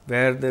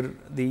 where the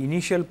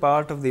initial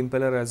part of the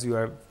impeller, as you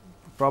have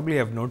probably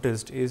have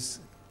noticed, is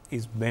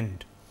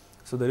bent.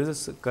 So, there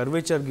is a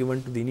curvature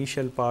given to the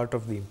initial part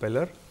of the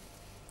impeller,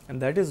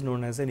 and that is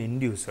known as an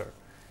inducer.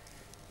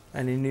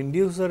 And an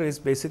inducer is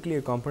basically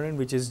a component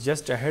which is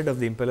just ahead of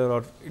the impeller,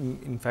 or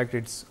in fact,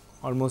 it is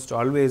almost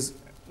always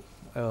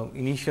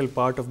initial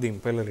part of the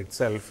impeller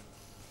itself.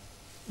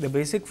 The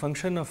basic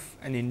function of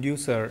an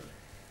inducer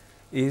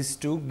is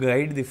to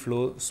guide the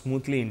flow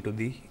smoothly into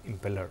the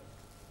impeller.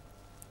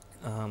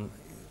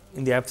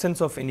 In the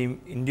absence of any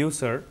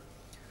inducer,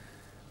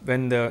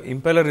 when the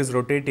impeller is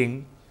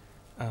rotating,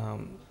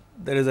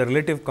 there is a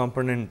relative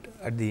component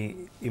at the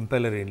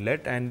impeller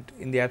inlet, and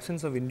in the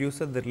absence of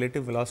inducer, the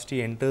relative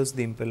velocity enters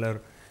the impeller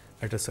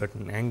at a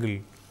certain angle,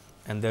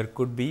 and there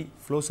could be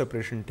flow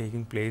separation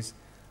taking place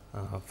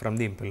from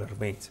the impeller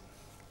vanes.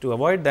 To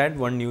avoid that,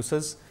 one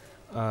uses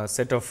a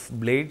set of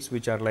blades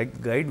which are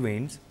like guide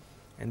vanes,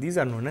 and these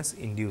are known as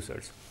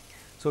inducers.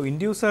 So,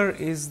 inducer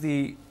is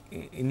the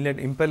inlet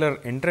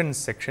impeller entrance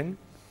section,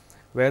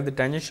 where the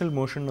tangential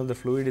motion of the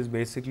fluid is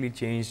basically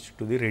changed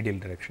to the radial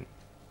direction,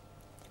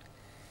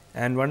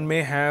 and one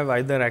may have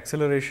either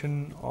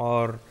acceleration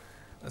or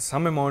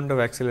some amount of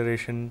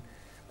acceleration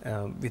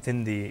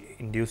within the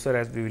inducer,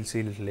 as we will see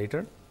a little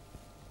later.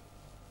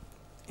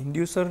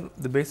 Inducer,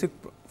 the basic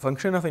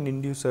function of an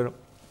inducer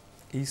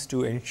is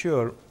to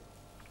ensure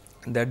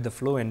that the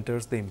flow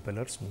enters the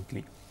impeller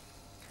smoothly.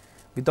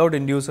 Without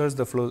inducers,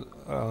 the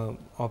flow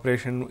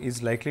operation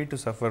is likely to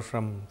suffer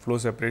from flow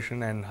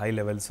separation and high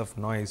levels of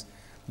noise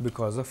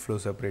because of flow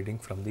separating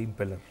from the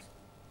impeller.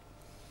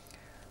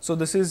 So,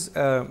 this is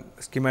a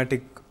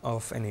schematic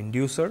of an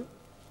inducer,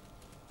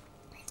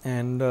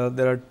 and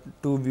there are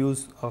two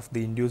views of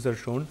the inducer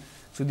shown.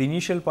 So, the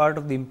initial part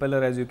of the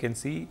impeller, as you can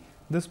see,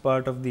 this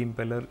part of the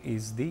impeller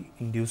is the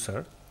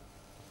inducer,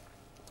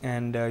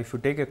 and if you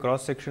take a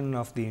cross section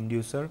of the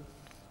inducer,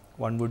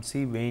 one would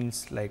see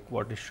vanes like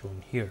what is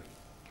shown here.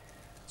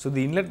 So,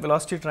 the inlet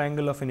velocity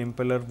triangle of an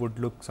impeller would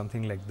look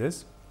something like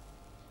this,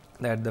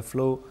 that the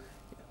flow,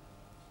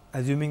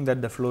 assuming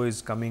that the flow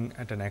is coming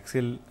at an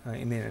axial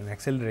in an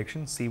axial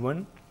direction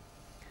C1,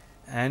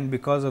 and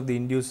because of the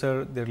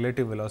inducer, the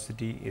relative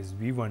velocity is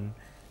V1,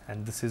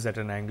 and this is at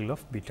an angle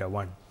of beta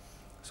 1.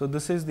 So,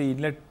 this is the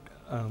inlet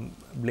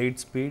blade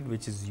speed,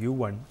 which is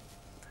U1,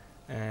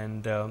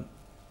 and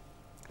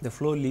the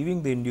flow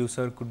leaving the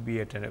inducer could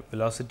be at a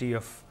velocity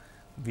of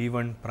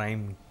V1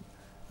 prime,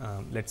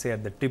 let us say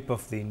at the tip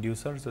of the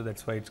inducer. So, that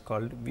is why it is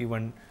called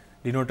V1,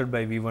 denoted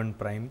by V1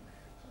 prime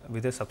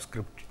with a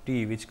subscript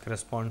t, which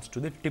corresponds to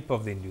the tip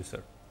of the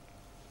inducer.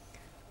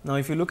 Now,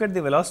 if you look at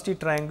the velocity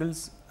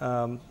triangles,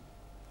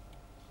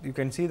 you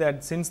can see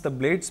that since the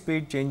blade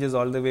speed changes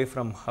all the way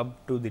from hub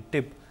to the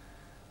tip,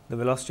 the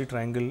velocity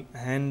triangle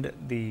and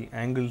the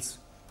angles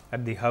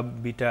at the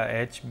hub beta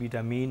h,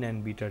 beta mean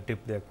and beta tip,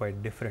 they are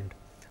quite different.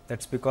 That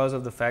is because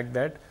of the fact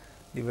that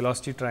the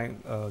velocity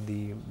triangle,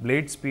 the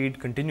blade speed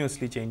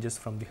continuously changes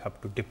from the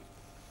hub to tip,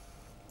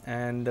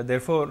 and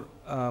therefore,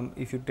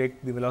 if you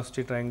take the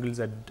velocity triangles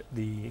at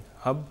the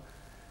hub,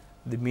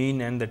 the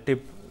mean and the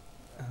tip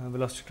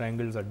velocity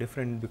triangles are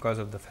different because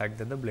of the fact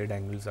that the blade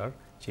angles are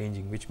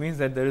changing, which means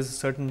that there is a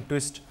certain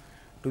twist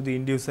to the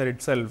inducer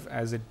itself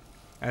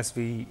as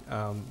we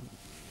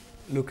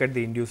look at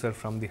the inducer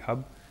from the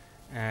hub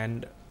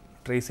and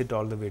trace it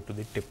all the way to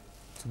the tip.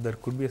 So, there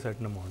could be a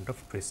certain amount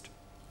of twist.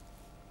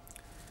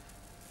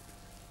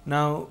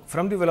 Now,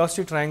 from the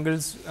velocity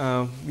triangles,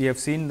 we have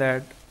seen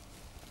that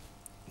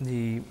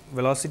the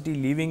velocity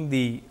leaving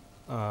the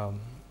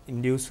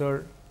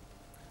inducer,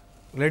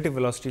 relative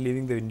velocity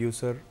leaving the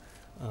inducer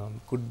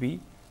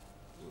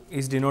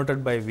is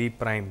denoted by V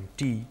prime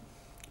t,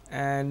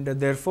 and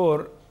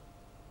therefore,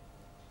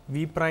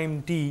 V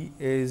prime t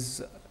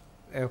is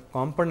a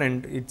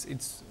component,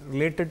 it's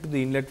related to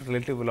the inlet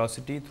relative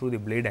velocity through the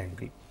blade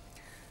angle.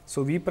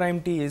 So, V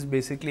prime t is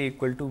basically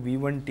equal to V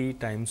 1 t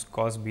times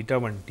cos beta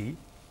 1 t,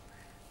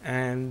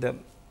 and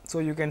so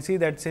you can see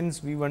that since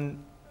V 1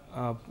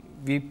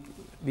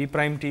 V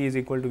prime t is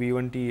equal to V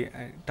 1 t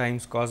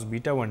times cos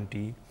beta 1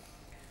 t,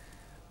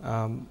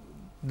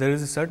 there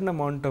is a certain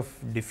amount of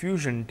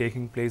diffusion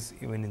taking place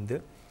even in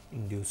the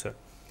inducer.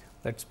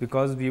 That is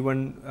because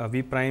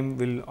V prime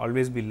will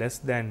always be less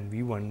than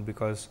V 1,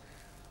 because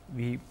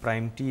V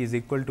prime t is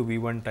equal to V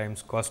 1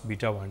 times cos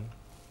beta 1,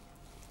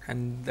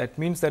 and that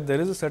means that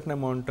there is a certain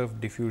amount of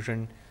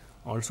diffusion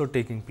also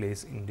taking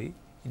place in the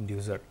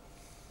inducer.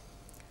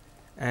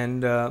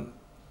 And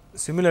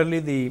similarly,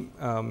 the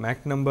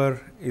Mach number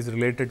is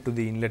related to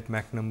the inlet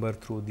Mach number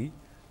through the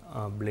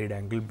blade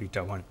angle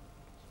beta 1.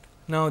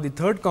 Now, the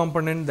third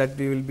component that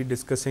we will be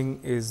discussing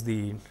is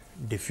the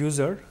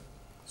diffuser.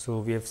 So,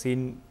 we have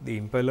seen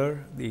the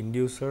impeller, the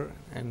inducer,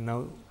 and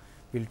now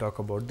we will talk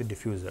about the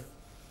diffuser.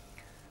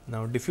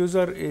 Now,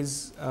 diffuser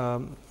is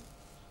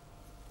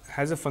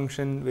has a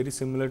function very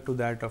similar to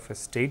that of a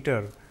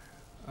stator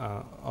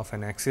of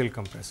an axial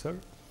compressor.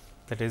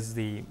 That is,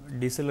 the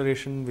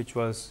deceleration which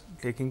was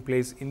taking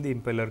place in the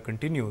impeller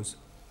continues,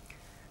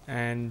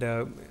 and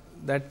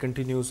that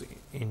continues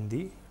in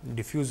the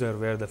diffuser,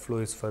 where the flow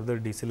is further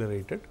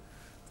decelerated.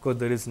 Of course,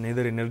 there is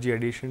neither energy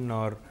addition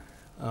nor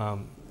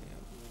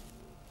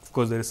of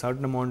course, there is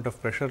certain amount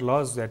of pressure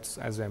loss, that is,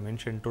 as I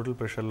mentioned, total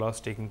pressure loss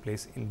taking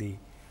place in the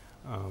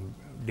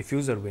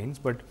diffuser vanes,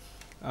 but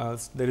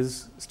there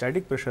is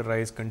static pressure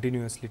rise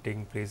continuously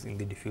taking place in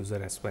the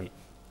diffuser as well.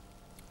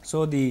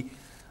 So, the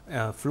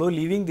flow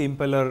leaving the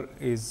impeller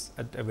is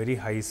at a very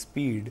high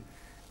speed,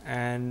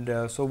 and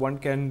so one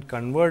can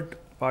convert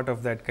part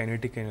of that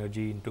kinetic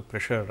energy into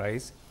pressure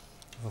rise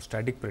or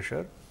static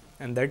pressure,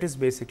 and that is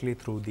basically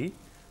through the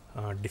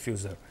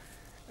diffuser.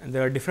 And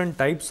there are different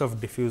types of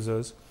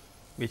diffusers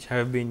which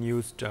have been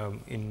used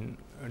in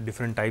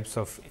different types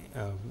of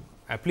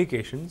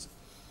applications,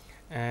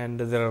 and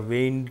there are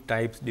vaned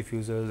types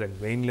diffusers and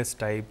vaneless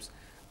types,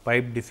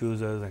 pipe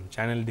diffusers and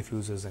channel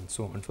diffusers, and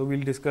so on. So, we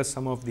will discuss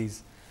some of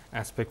these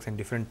aspects and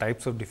different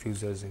types of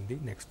diffusers in the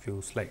next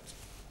few slides.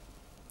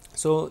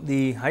 So,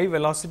 the high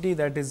velocity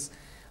that is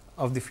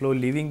of the flow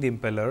leaving the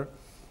impeller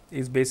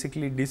is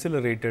basically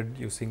decelerated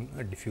using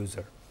a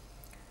diffuser,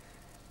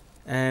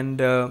 and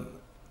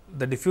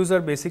the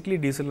diffuser basically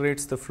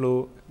decelerates the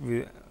flow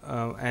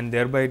and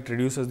thereby it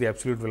reduces the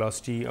absolute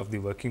velocity of the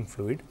working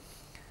fluid.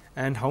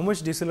 And how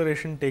much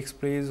deceleration takes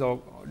place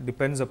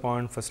depends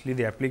upon firstly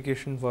the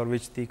application for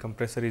which the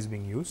compressor is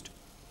being used,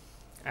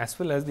 as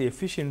well as the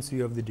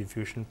efficiency of the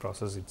diffusion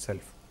process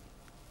itself.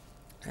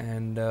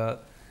 And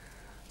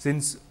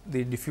since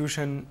the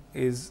diffusion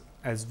is,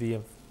 as we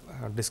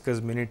have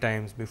discussed many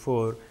times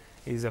before,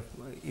 is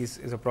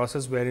a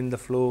process wherein the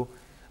flow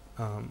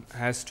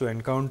has to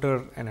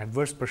encounter an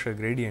adverse pressure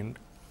gradient,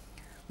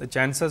 the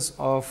chances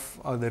of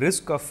or the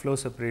risk of flow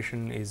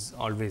separation is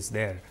always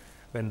there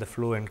when the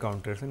flow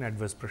encounters an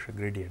adverse pressure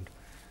gradient.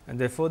 And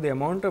therefore, the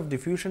amount of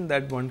diffusion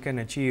that one can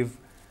achieve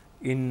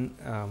in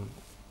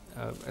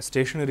a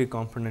stationary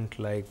component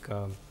like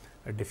a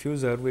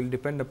diffuser will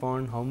depend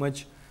upon how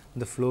much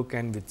the flow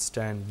can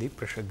withstand the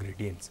pressure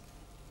gradients.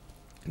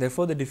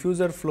 Therefore, the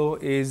diffuser flow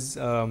is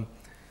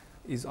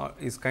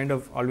kind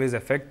of always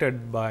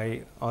affected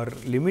by or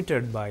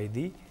limited by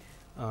the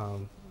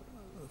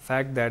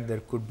fact that there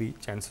could be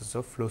chances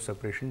of flow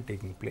separation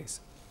taking place.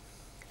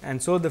 And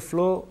so, the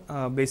flow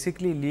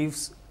basically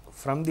leaves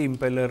from the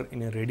impeller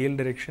in a radial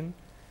direction,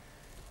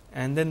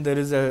 and then there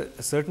is a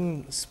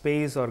certain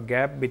space or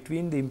gap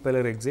between the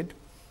impeller exit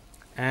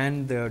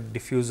and the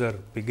diffuser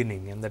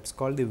beginning, and that is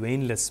called the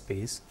vaneless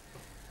space.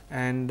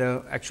 And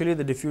actually,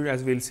 the diffusion,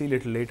 as we will see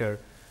little later,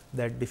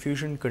 that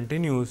diffusion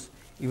continues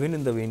even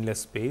in the vaneless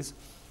space,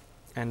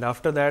 and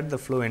after that the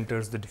flow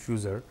enters the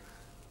diffuser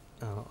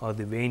or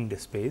the vaned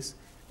space,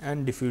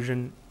 and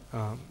diffusion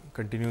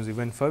continues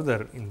even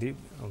further in the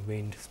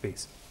vaned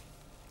space.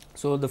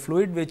 So, the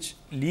fluid which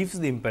leaves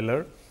the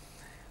impeller,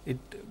 it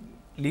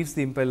leaves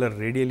the impeller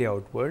radially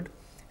outward,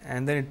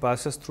 and then it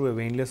passes through a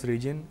vaneless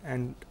region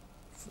and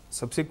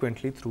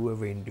subsequently through a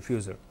vane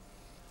diffuser.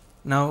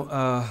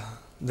 Now,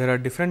 there are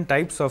different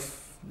types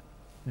of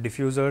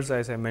diffusers,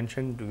 as I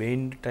mentioned,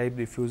 vaned type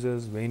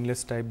diffusers,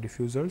 vaneless type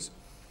diffusers.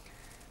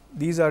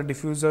 These are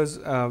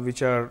diffusers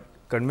which are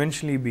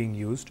conventionally being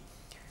used,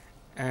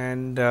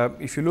 and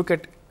if you look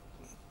at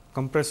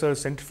compressors,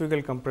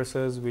 centrifugal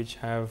compressors which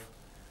have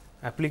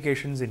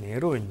applications in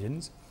aero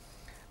engines,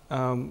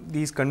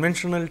 these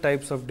conventional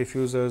types of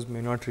diffusers may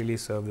not really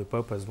serve the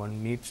purpose.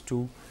 One needs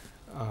to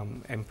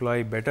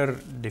employ better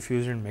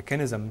diffusion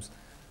mechanisms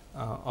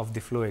of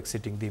the flow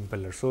exiting the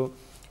impeller. So,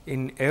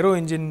 in aero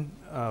engine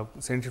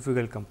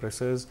centrifugal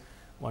compressors,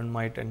 one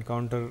might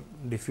encounter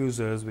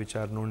diffusers which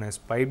are known as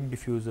pipe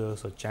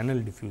diffusers or channel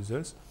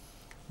diffusers,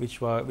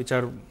 which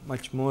are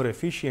much more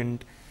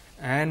efficient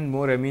and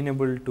more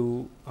amenable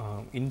to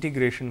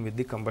integration with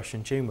the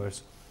combustion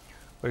chambers.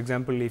 For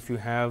example, if you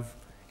have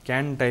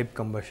can type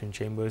combustion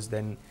chambers,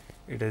 then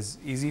it is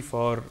easy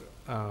for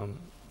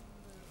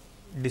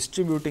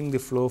distributing the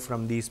flow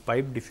from these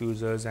pipe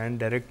diffusers and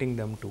directing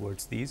them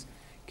towards these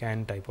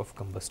can type of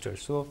combustors.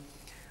 So,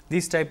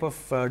 these type of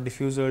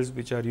diffusers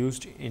which are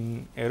used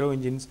in aero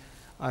engines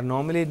are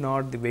normally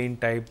not the vane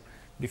type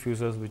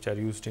diffusers which are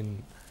used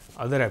in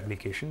other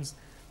applications.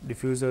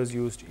 Diffusers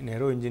used in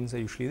aero engines are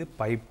usually the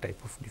pipe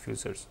type of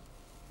diffusers.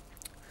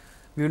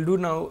 We will do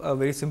now a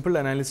very simple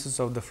analysis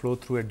of the flow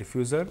through a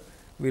diffuser.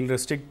 We will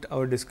restrict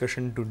our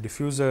discussion to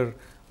diffuser,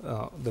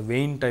 the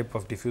vane type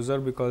of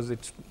diffuser, because it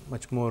is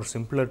much more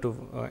simpler to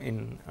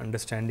in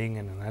understanding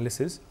and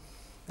analysis,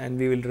 and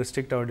we will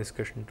restrict our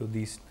discussion to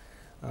these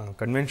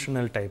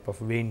conventional type of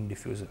vane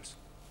diffusers.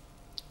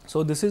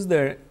 So, this is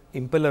the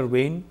impeller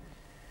vane,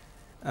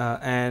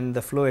 and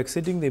the flow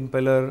exiting the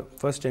impeller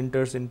first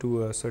enters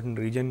into a certain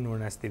region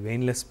known as the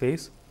vaneless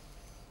space,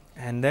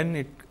 and then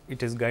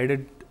it is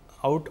guided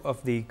out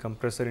of the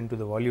compressor into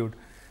the volute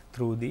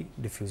through the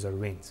diffuser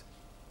vanes.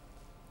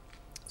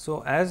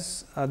 So,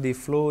 as the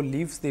flow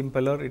leaves the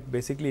impeller, it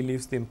basically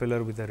leaves the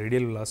impeller with a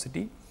radial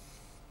velocity,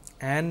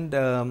 and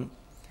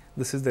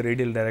this is the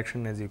radial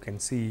direction as you can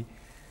see.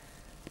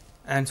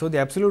 And so, the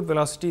absolute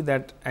velocity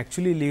that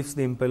actually leaves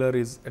the impeller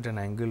is at an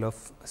angle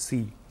of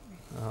c,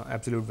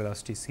 absolute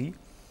velocity c.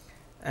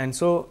 And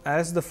so,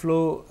 as the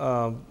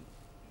flow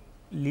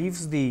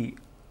leaves the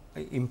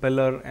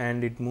impeller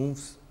and it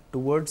moves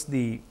towards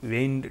the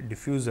vaned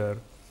diffuser,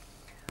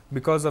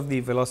 because of the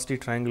velocity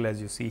triangle as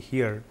you see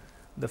here,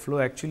 the flow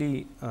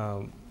actually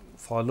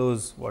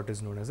follows what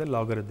is known as a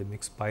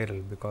logarithmic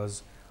spiral,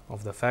 because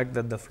of the fact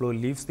that the flow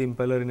leaves the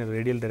impeller in a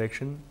radial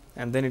direction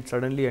and then it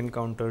suddenly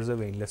encounters a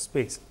vaneless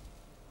space.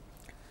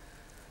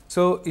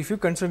 So, if you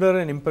consider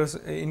an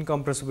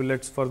incompressible,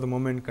 let us for the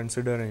moment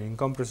consider an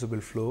incompressible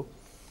flow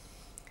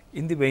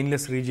in the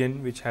vaneless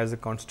region which has a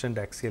constant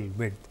axial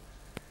width,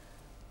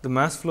 the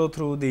mass flow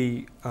through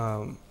the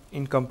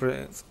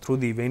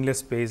vaneless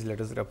space, let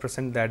us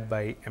represent that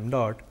by m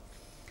dot.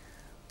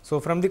 So,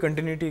 from the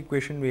continuity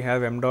equation we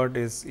have m dot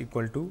is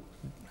equal to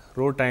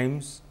rho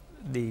times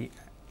the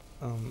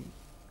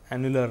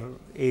annular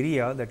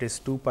area, that is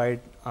 2 pi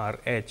r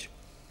h,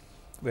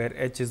 where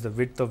h is the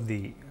width of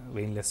the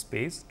vaneless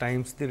space,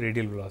 times the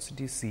radial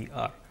velocity c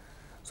r.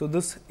 So,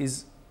 this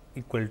is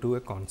equal to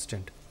a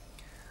constant.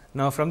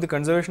 Now, from the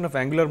conservation of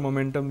angular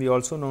momentum, we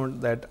also know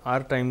that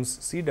r times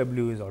c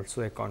w is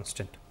also a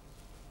constant.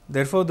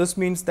 Therefore, this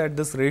means that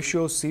this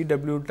ratio c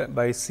w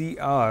by c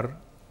r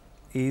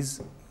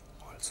is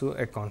also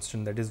a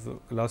constant, that is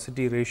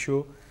velocity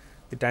ratio,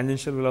 the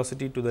tangential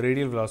velocity to the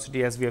radial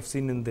velocity, as we have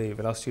seen in the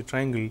velocity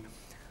triangle.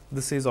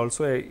 This is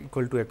also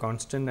equal to a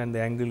constant, and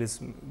the angle is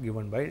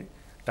given by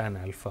tan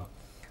alpha.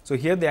 So,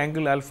 here the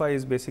angle alpha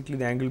is basically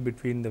the angle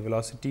between the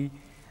velocity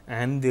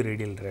and the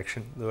radial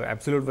direction, the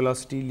absolute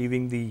velocity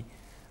leaving the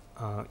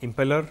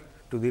impeller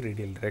to the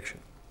radial direction.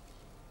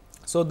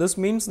 So, this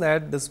means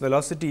that this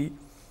velocity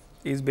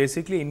is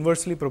basically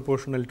inversely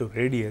proportional to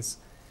radius,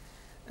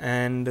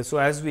 and so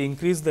as we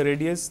increase the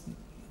radius,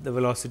 the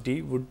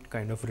velocity would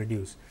kind of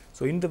reduce.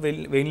 So, in the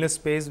vaneless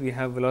space we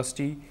have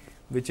velocity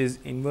which is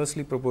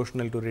inversely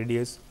proportional to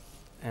radius,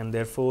 and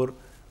therefore,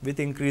 with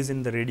increase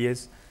in the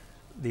radius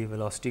the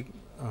velocity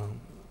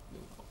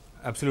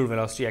absolute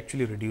velocity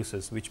actually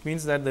reduces, which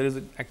means that there is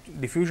a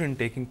diffusion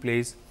taking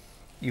place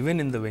even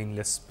in the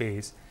vaneless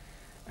space,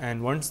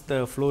 and once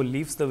the flow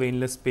leaves the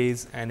vaneless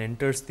space and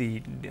enters the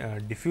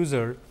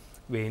diffuser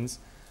vanes,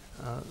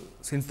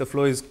 since the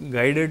flow is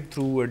guided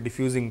through a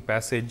diffusing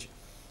passage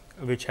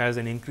which has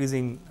an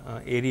increasing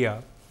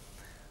area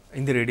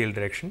in the radial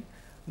direction,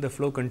 the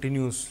flow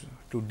continues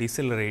to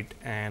decelerate,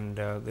 and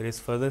there is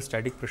further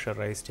static pressure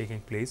rise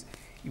taking place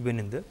even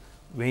in the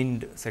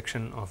vaned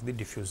section of the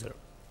diffuser.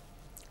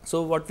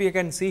 So, what we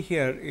can see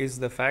here is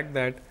the fact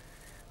that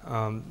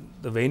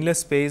the vaneless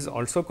space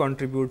also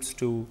contributes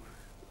to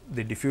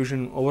the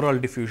diffusion, overall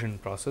diffusion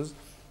process,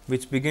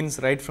 which begins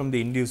right from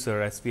the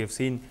inducer, as we have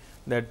seen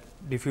that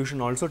diffusion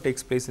also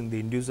takes place in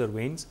the inducer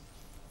vanes.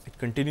 It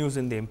continues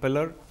in the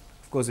impeller.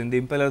 Of course, in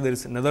the impeller there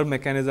is another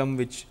mechanism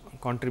which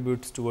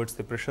contributes towards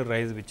the pressure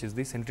rise, which is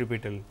the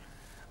centripetal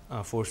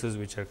forces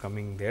which are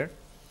coming there.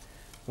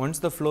 Once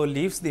the flow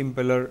leaves the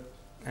impeller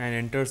and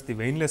enters the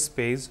vaneless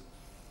space,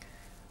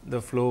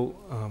 the flow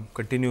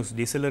continues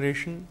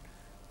deceleration,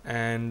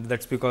 and that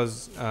is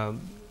because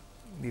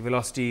the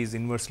velocity is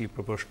inversely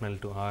proportional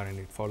to r and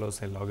it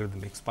follows a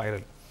logarithmic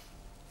spiral.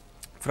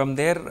 From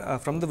there,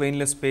 from the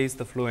vaneless space,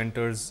 the flow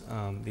enters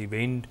the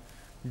vaned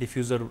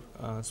diffuser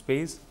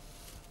space,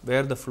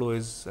 where the flow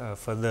is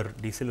further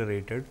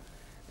decelerated,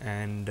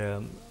 and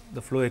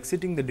the flow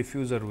exiting the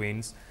diffuser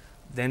vanes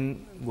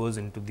then goes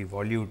into the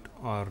volute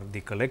or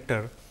the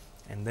collector,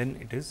 and then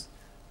it is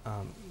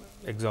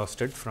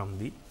exhausted from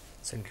the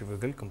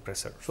centrifugal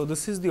compressor. So,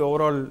 this is the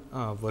overall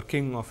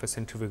working of a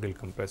centrifugal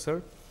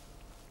compressor.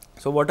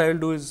 So, what I will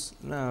do is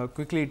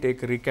quickly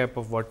take a recap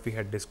of what we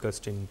had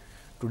discussed in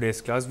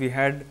today's class. We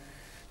had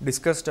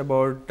discussed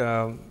about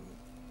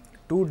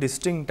two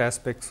distinct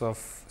aspects of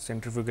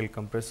centrifugal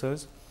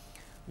compressors.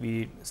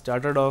 We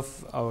started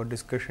off our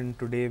discussion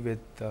today with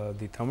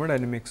the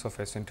thermodynamics of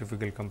a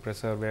centrifugal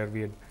compressor, where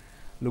we had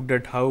looked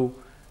at how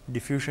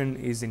diffusion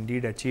is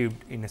indeed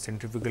achieved in a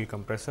centrifugal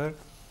compressor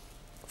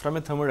from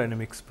a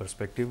thermodynamics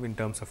perspective in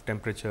terms of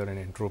temperature and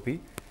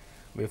entropy.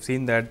 We have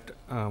seen that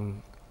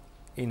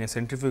in a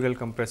centrifugal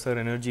compressor,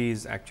 energy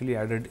is actually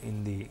added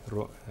in the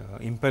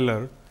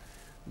impeller,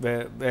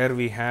 where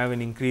we have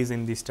an increase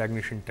in the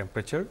stagnation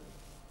temperature,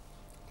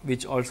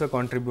 which also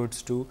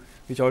contributes to,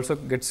 which also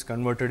gets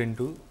converted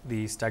into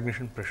the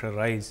stagnation pressure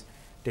rise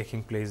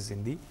taking place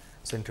in the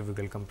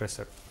centrifugal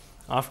compressor.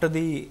 After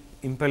the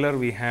impeller,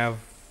 we have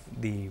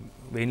the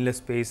vaneless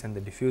space and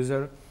the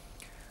diffuser,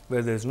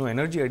 where there is no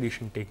energy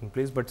addition taking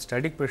place, but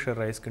static pressure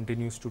rise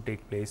continues to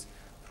take place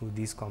through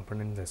these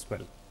components as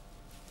well.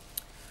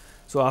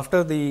 So,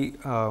 after the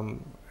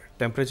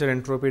temperature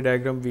entropy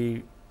diagram,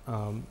 we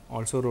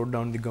also wrote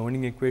down the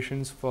governing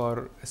equations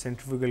for a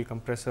centrifugal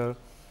compressor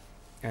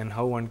and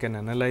how one can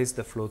analyze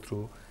the flow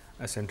through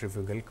a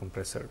centrifugal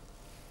compressor.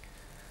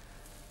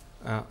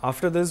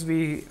 After this,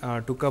 we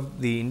took up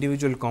the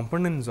individual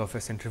components of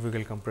a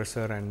centrifugal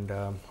compressor and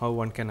how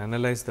one can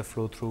analyze the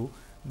flow through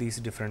these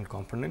different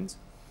components.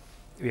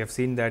 We have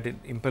seen that in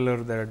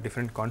impeller there are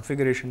different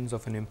configurations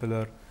of an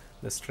impeller,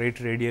 the straight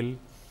radial,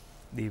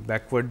 the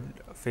backward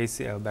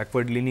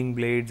leaning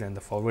blades and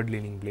the forward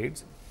leaning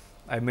blades.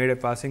 I made a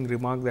passing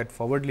remark that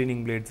forward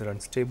leaning blades are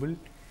unstable.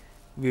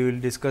 We will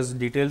discuss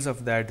details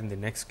of that in the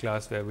next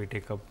class, where we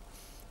take up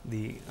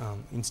the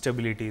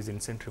instabilities in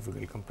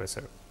centrifugal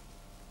compressor.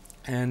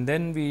 And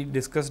then we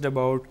discussed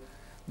about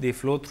the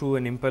flow through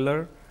an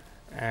impeller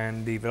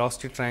and the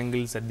velocity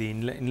triangles at the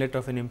inlet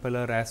of an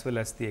impeller, as well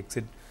as the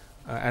exit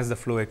as the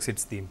flow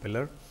exits the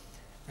impeller,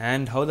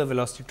 and how the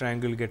velocity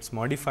triangle gets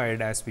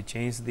modified as we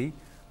change the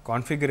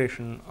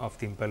configuration of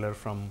the impeller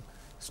from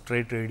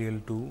straight radial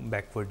to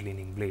backward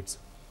leaning blades.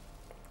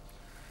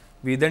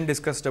 We then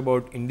discussed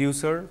about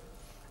inducer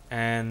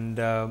and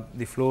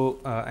the flow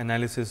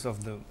analysis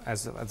of the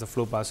as the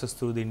flow passes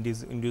through the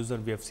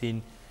inducer. We have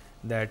seen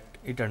that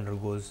it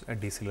undergoes a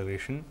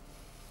deceleration,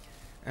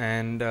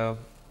 and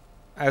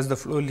as the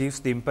flow leaves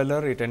the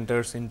impeller, it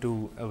enters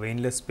into a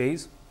vaneless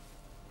space.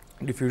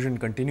 Diffusion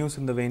continues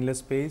in the vaneless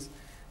space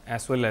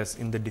as well as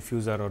in the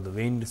diffuser or the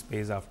vaned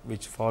space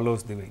which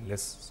follows the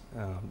vaneless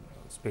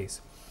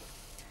space.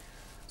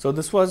 So,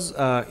 this was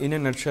in a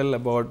nutshell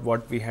about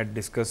what we had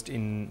discussed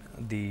in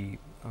the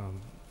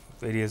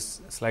various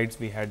slides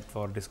we had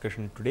for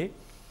discussion today,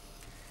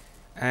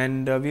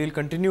 and we will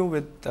continue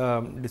with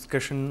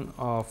discussion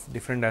of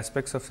different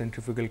aspects of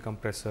centrifugal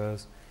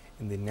compressors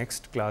in the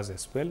next class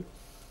as well.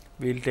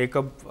 We will take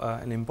up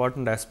an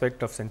important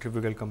aspect of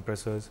centrifugal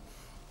compressors,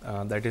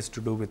 that is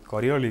to do with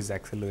Coriolis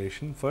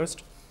acceleration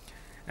first,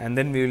 and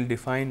then we will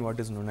define what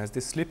is known as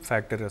the slip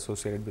factor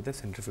associated with a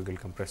centrifugal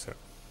compressor.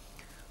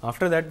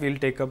 After that, we will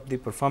take up the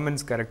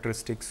performance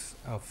characteristics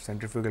of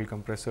centrifugal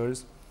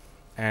compressors,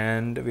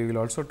 and we will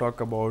also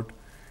talk about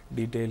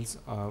details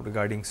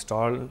regarding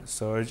stall,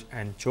 surge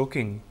and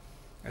choking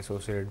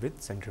associated with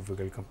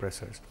centrifugal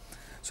compressors.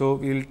 So,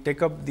 we will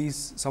take up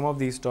some of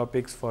these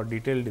topics for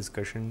detailed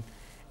discussion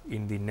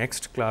in the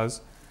next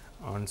class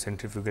on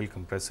centrifugal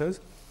compressors.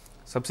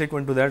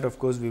 Subsequent to that, of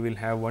course, we will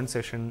have one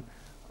session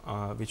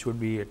which would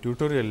be a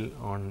tutorial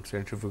on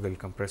centrifugal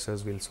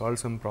compressors. We will solve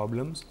some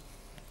problems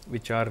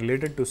which are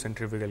related to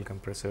centrifugal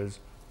compressors,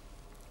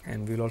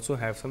 and we will also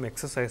have some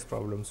exercise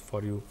problems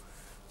for you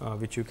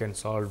which you can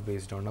solve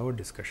based on our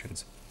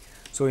discussions.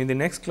 So, in the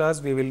next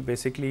class, we will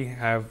basically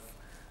have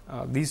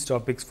these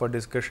topics for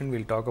discussion. We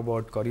will talk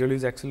about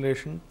Coriolis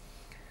acceleration,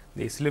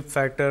 the slip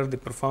factor, the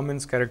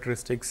performance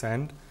characteristics,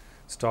 and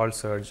stall,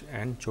 surge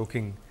and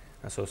choking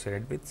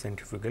associated with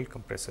centrifugal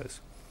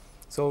compressors.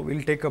 So, we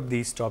will take up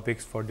these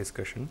topics for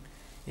discussion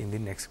in the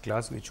next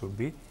class, which would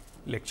be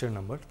lecture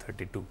number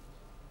 32.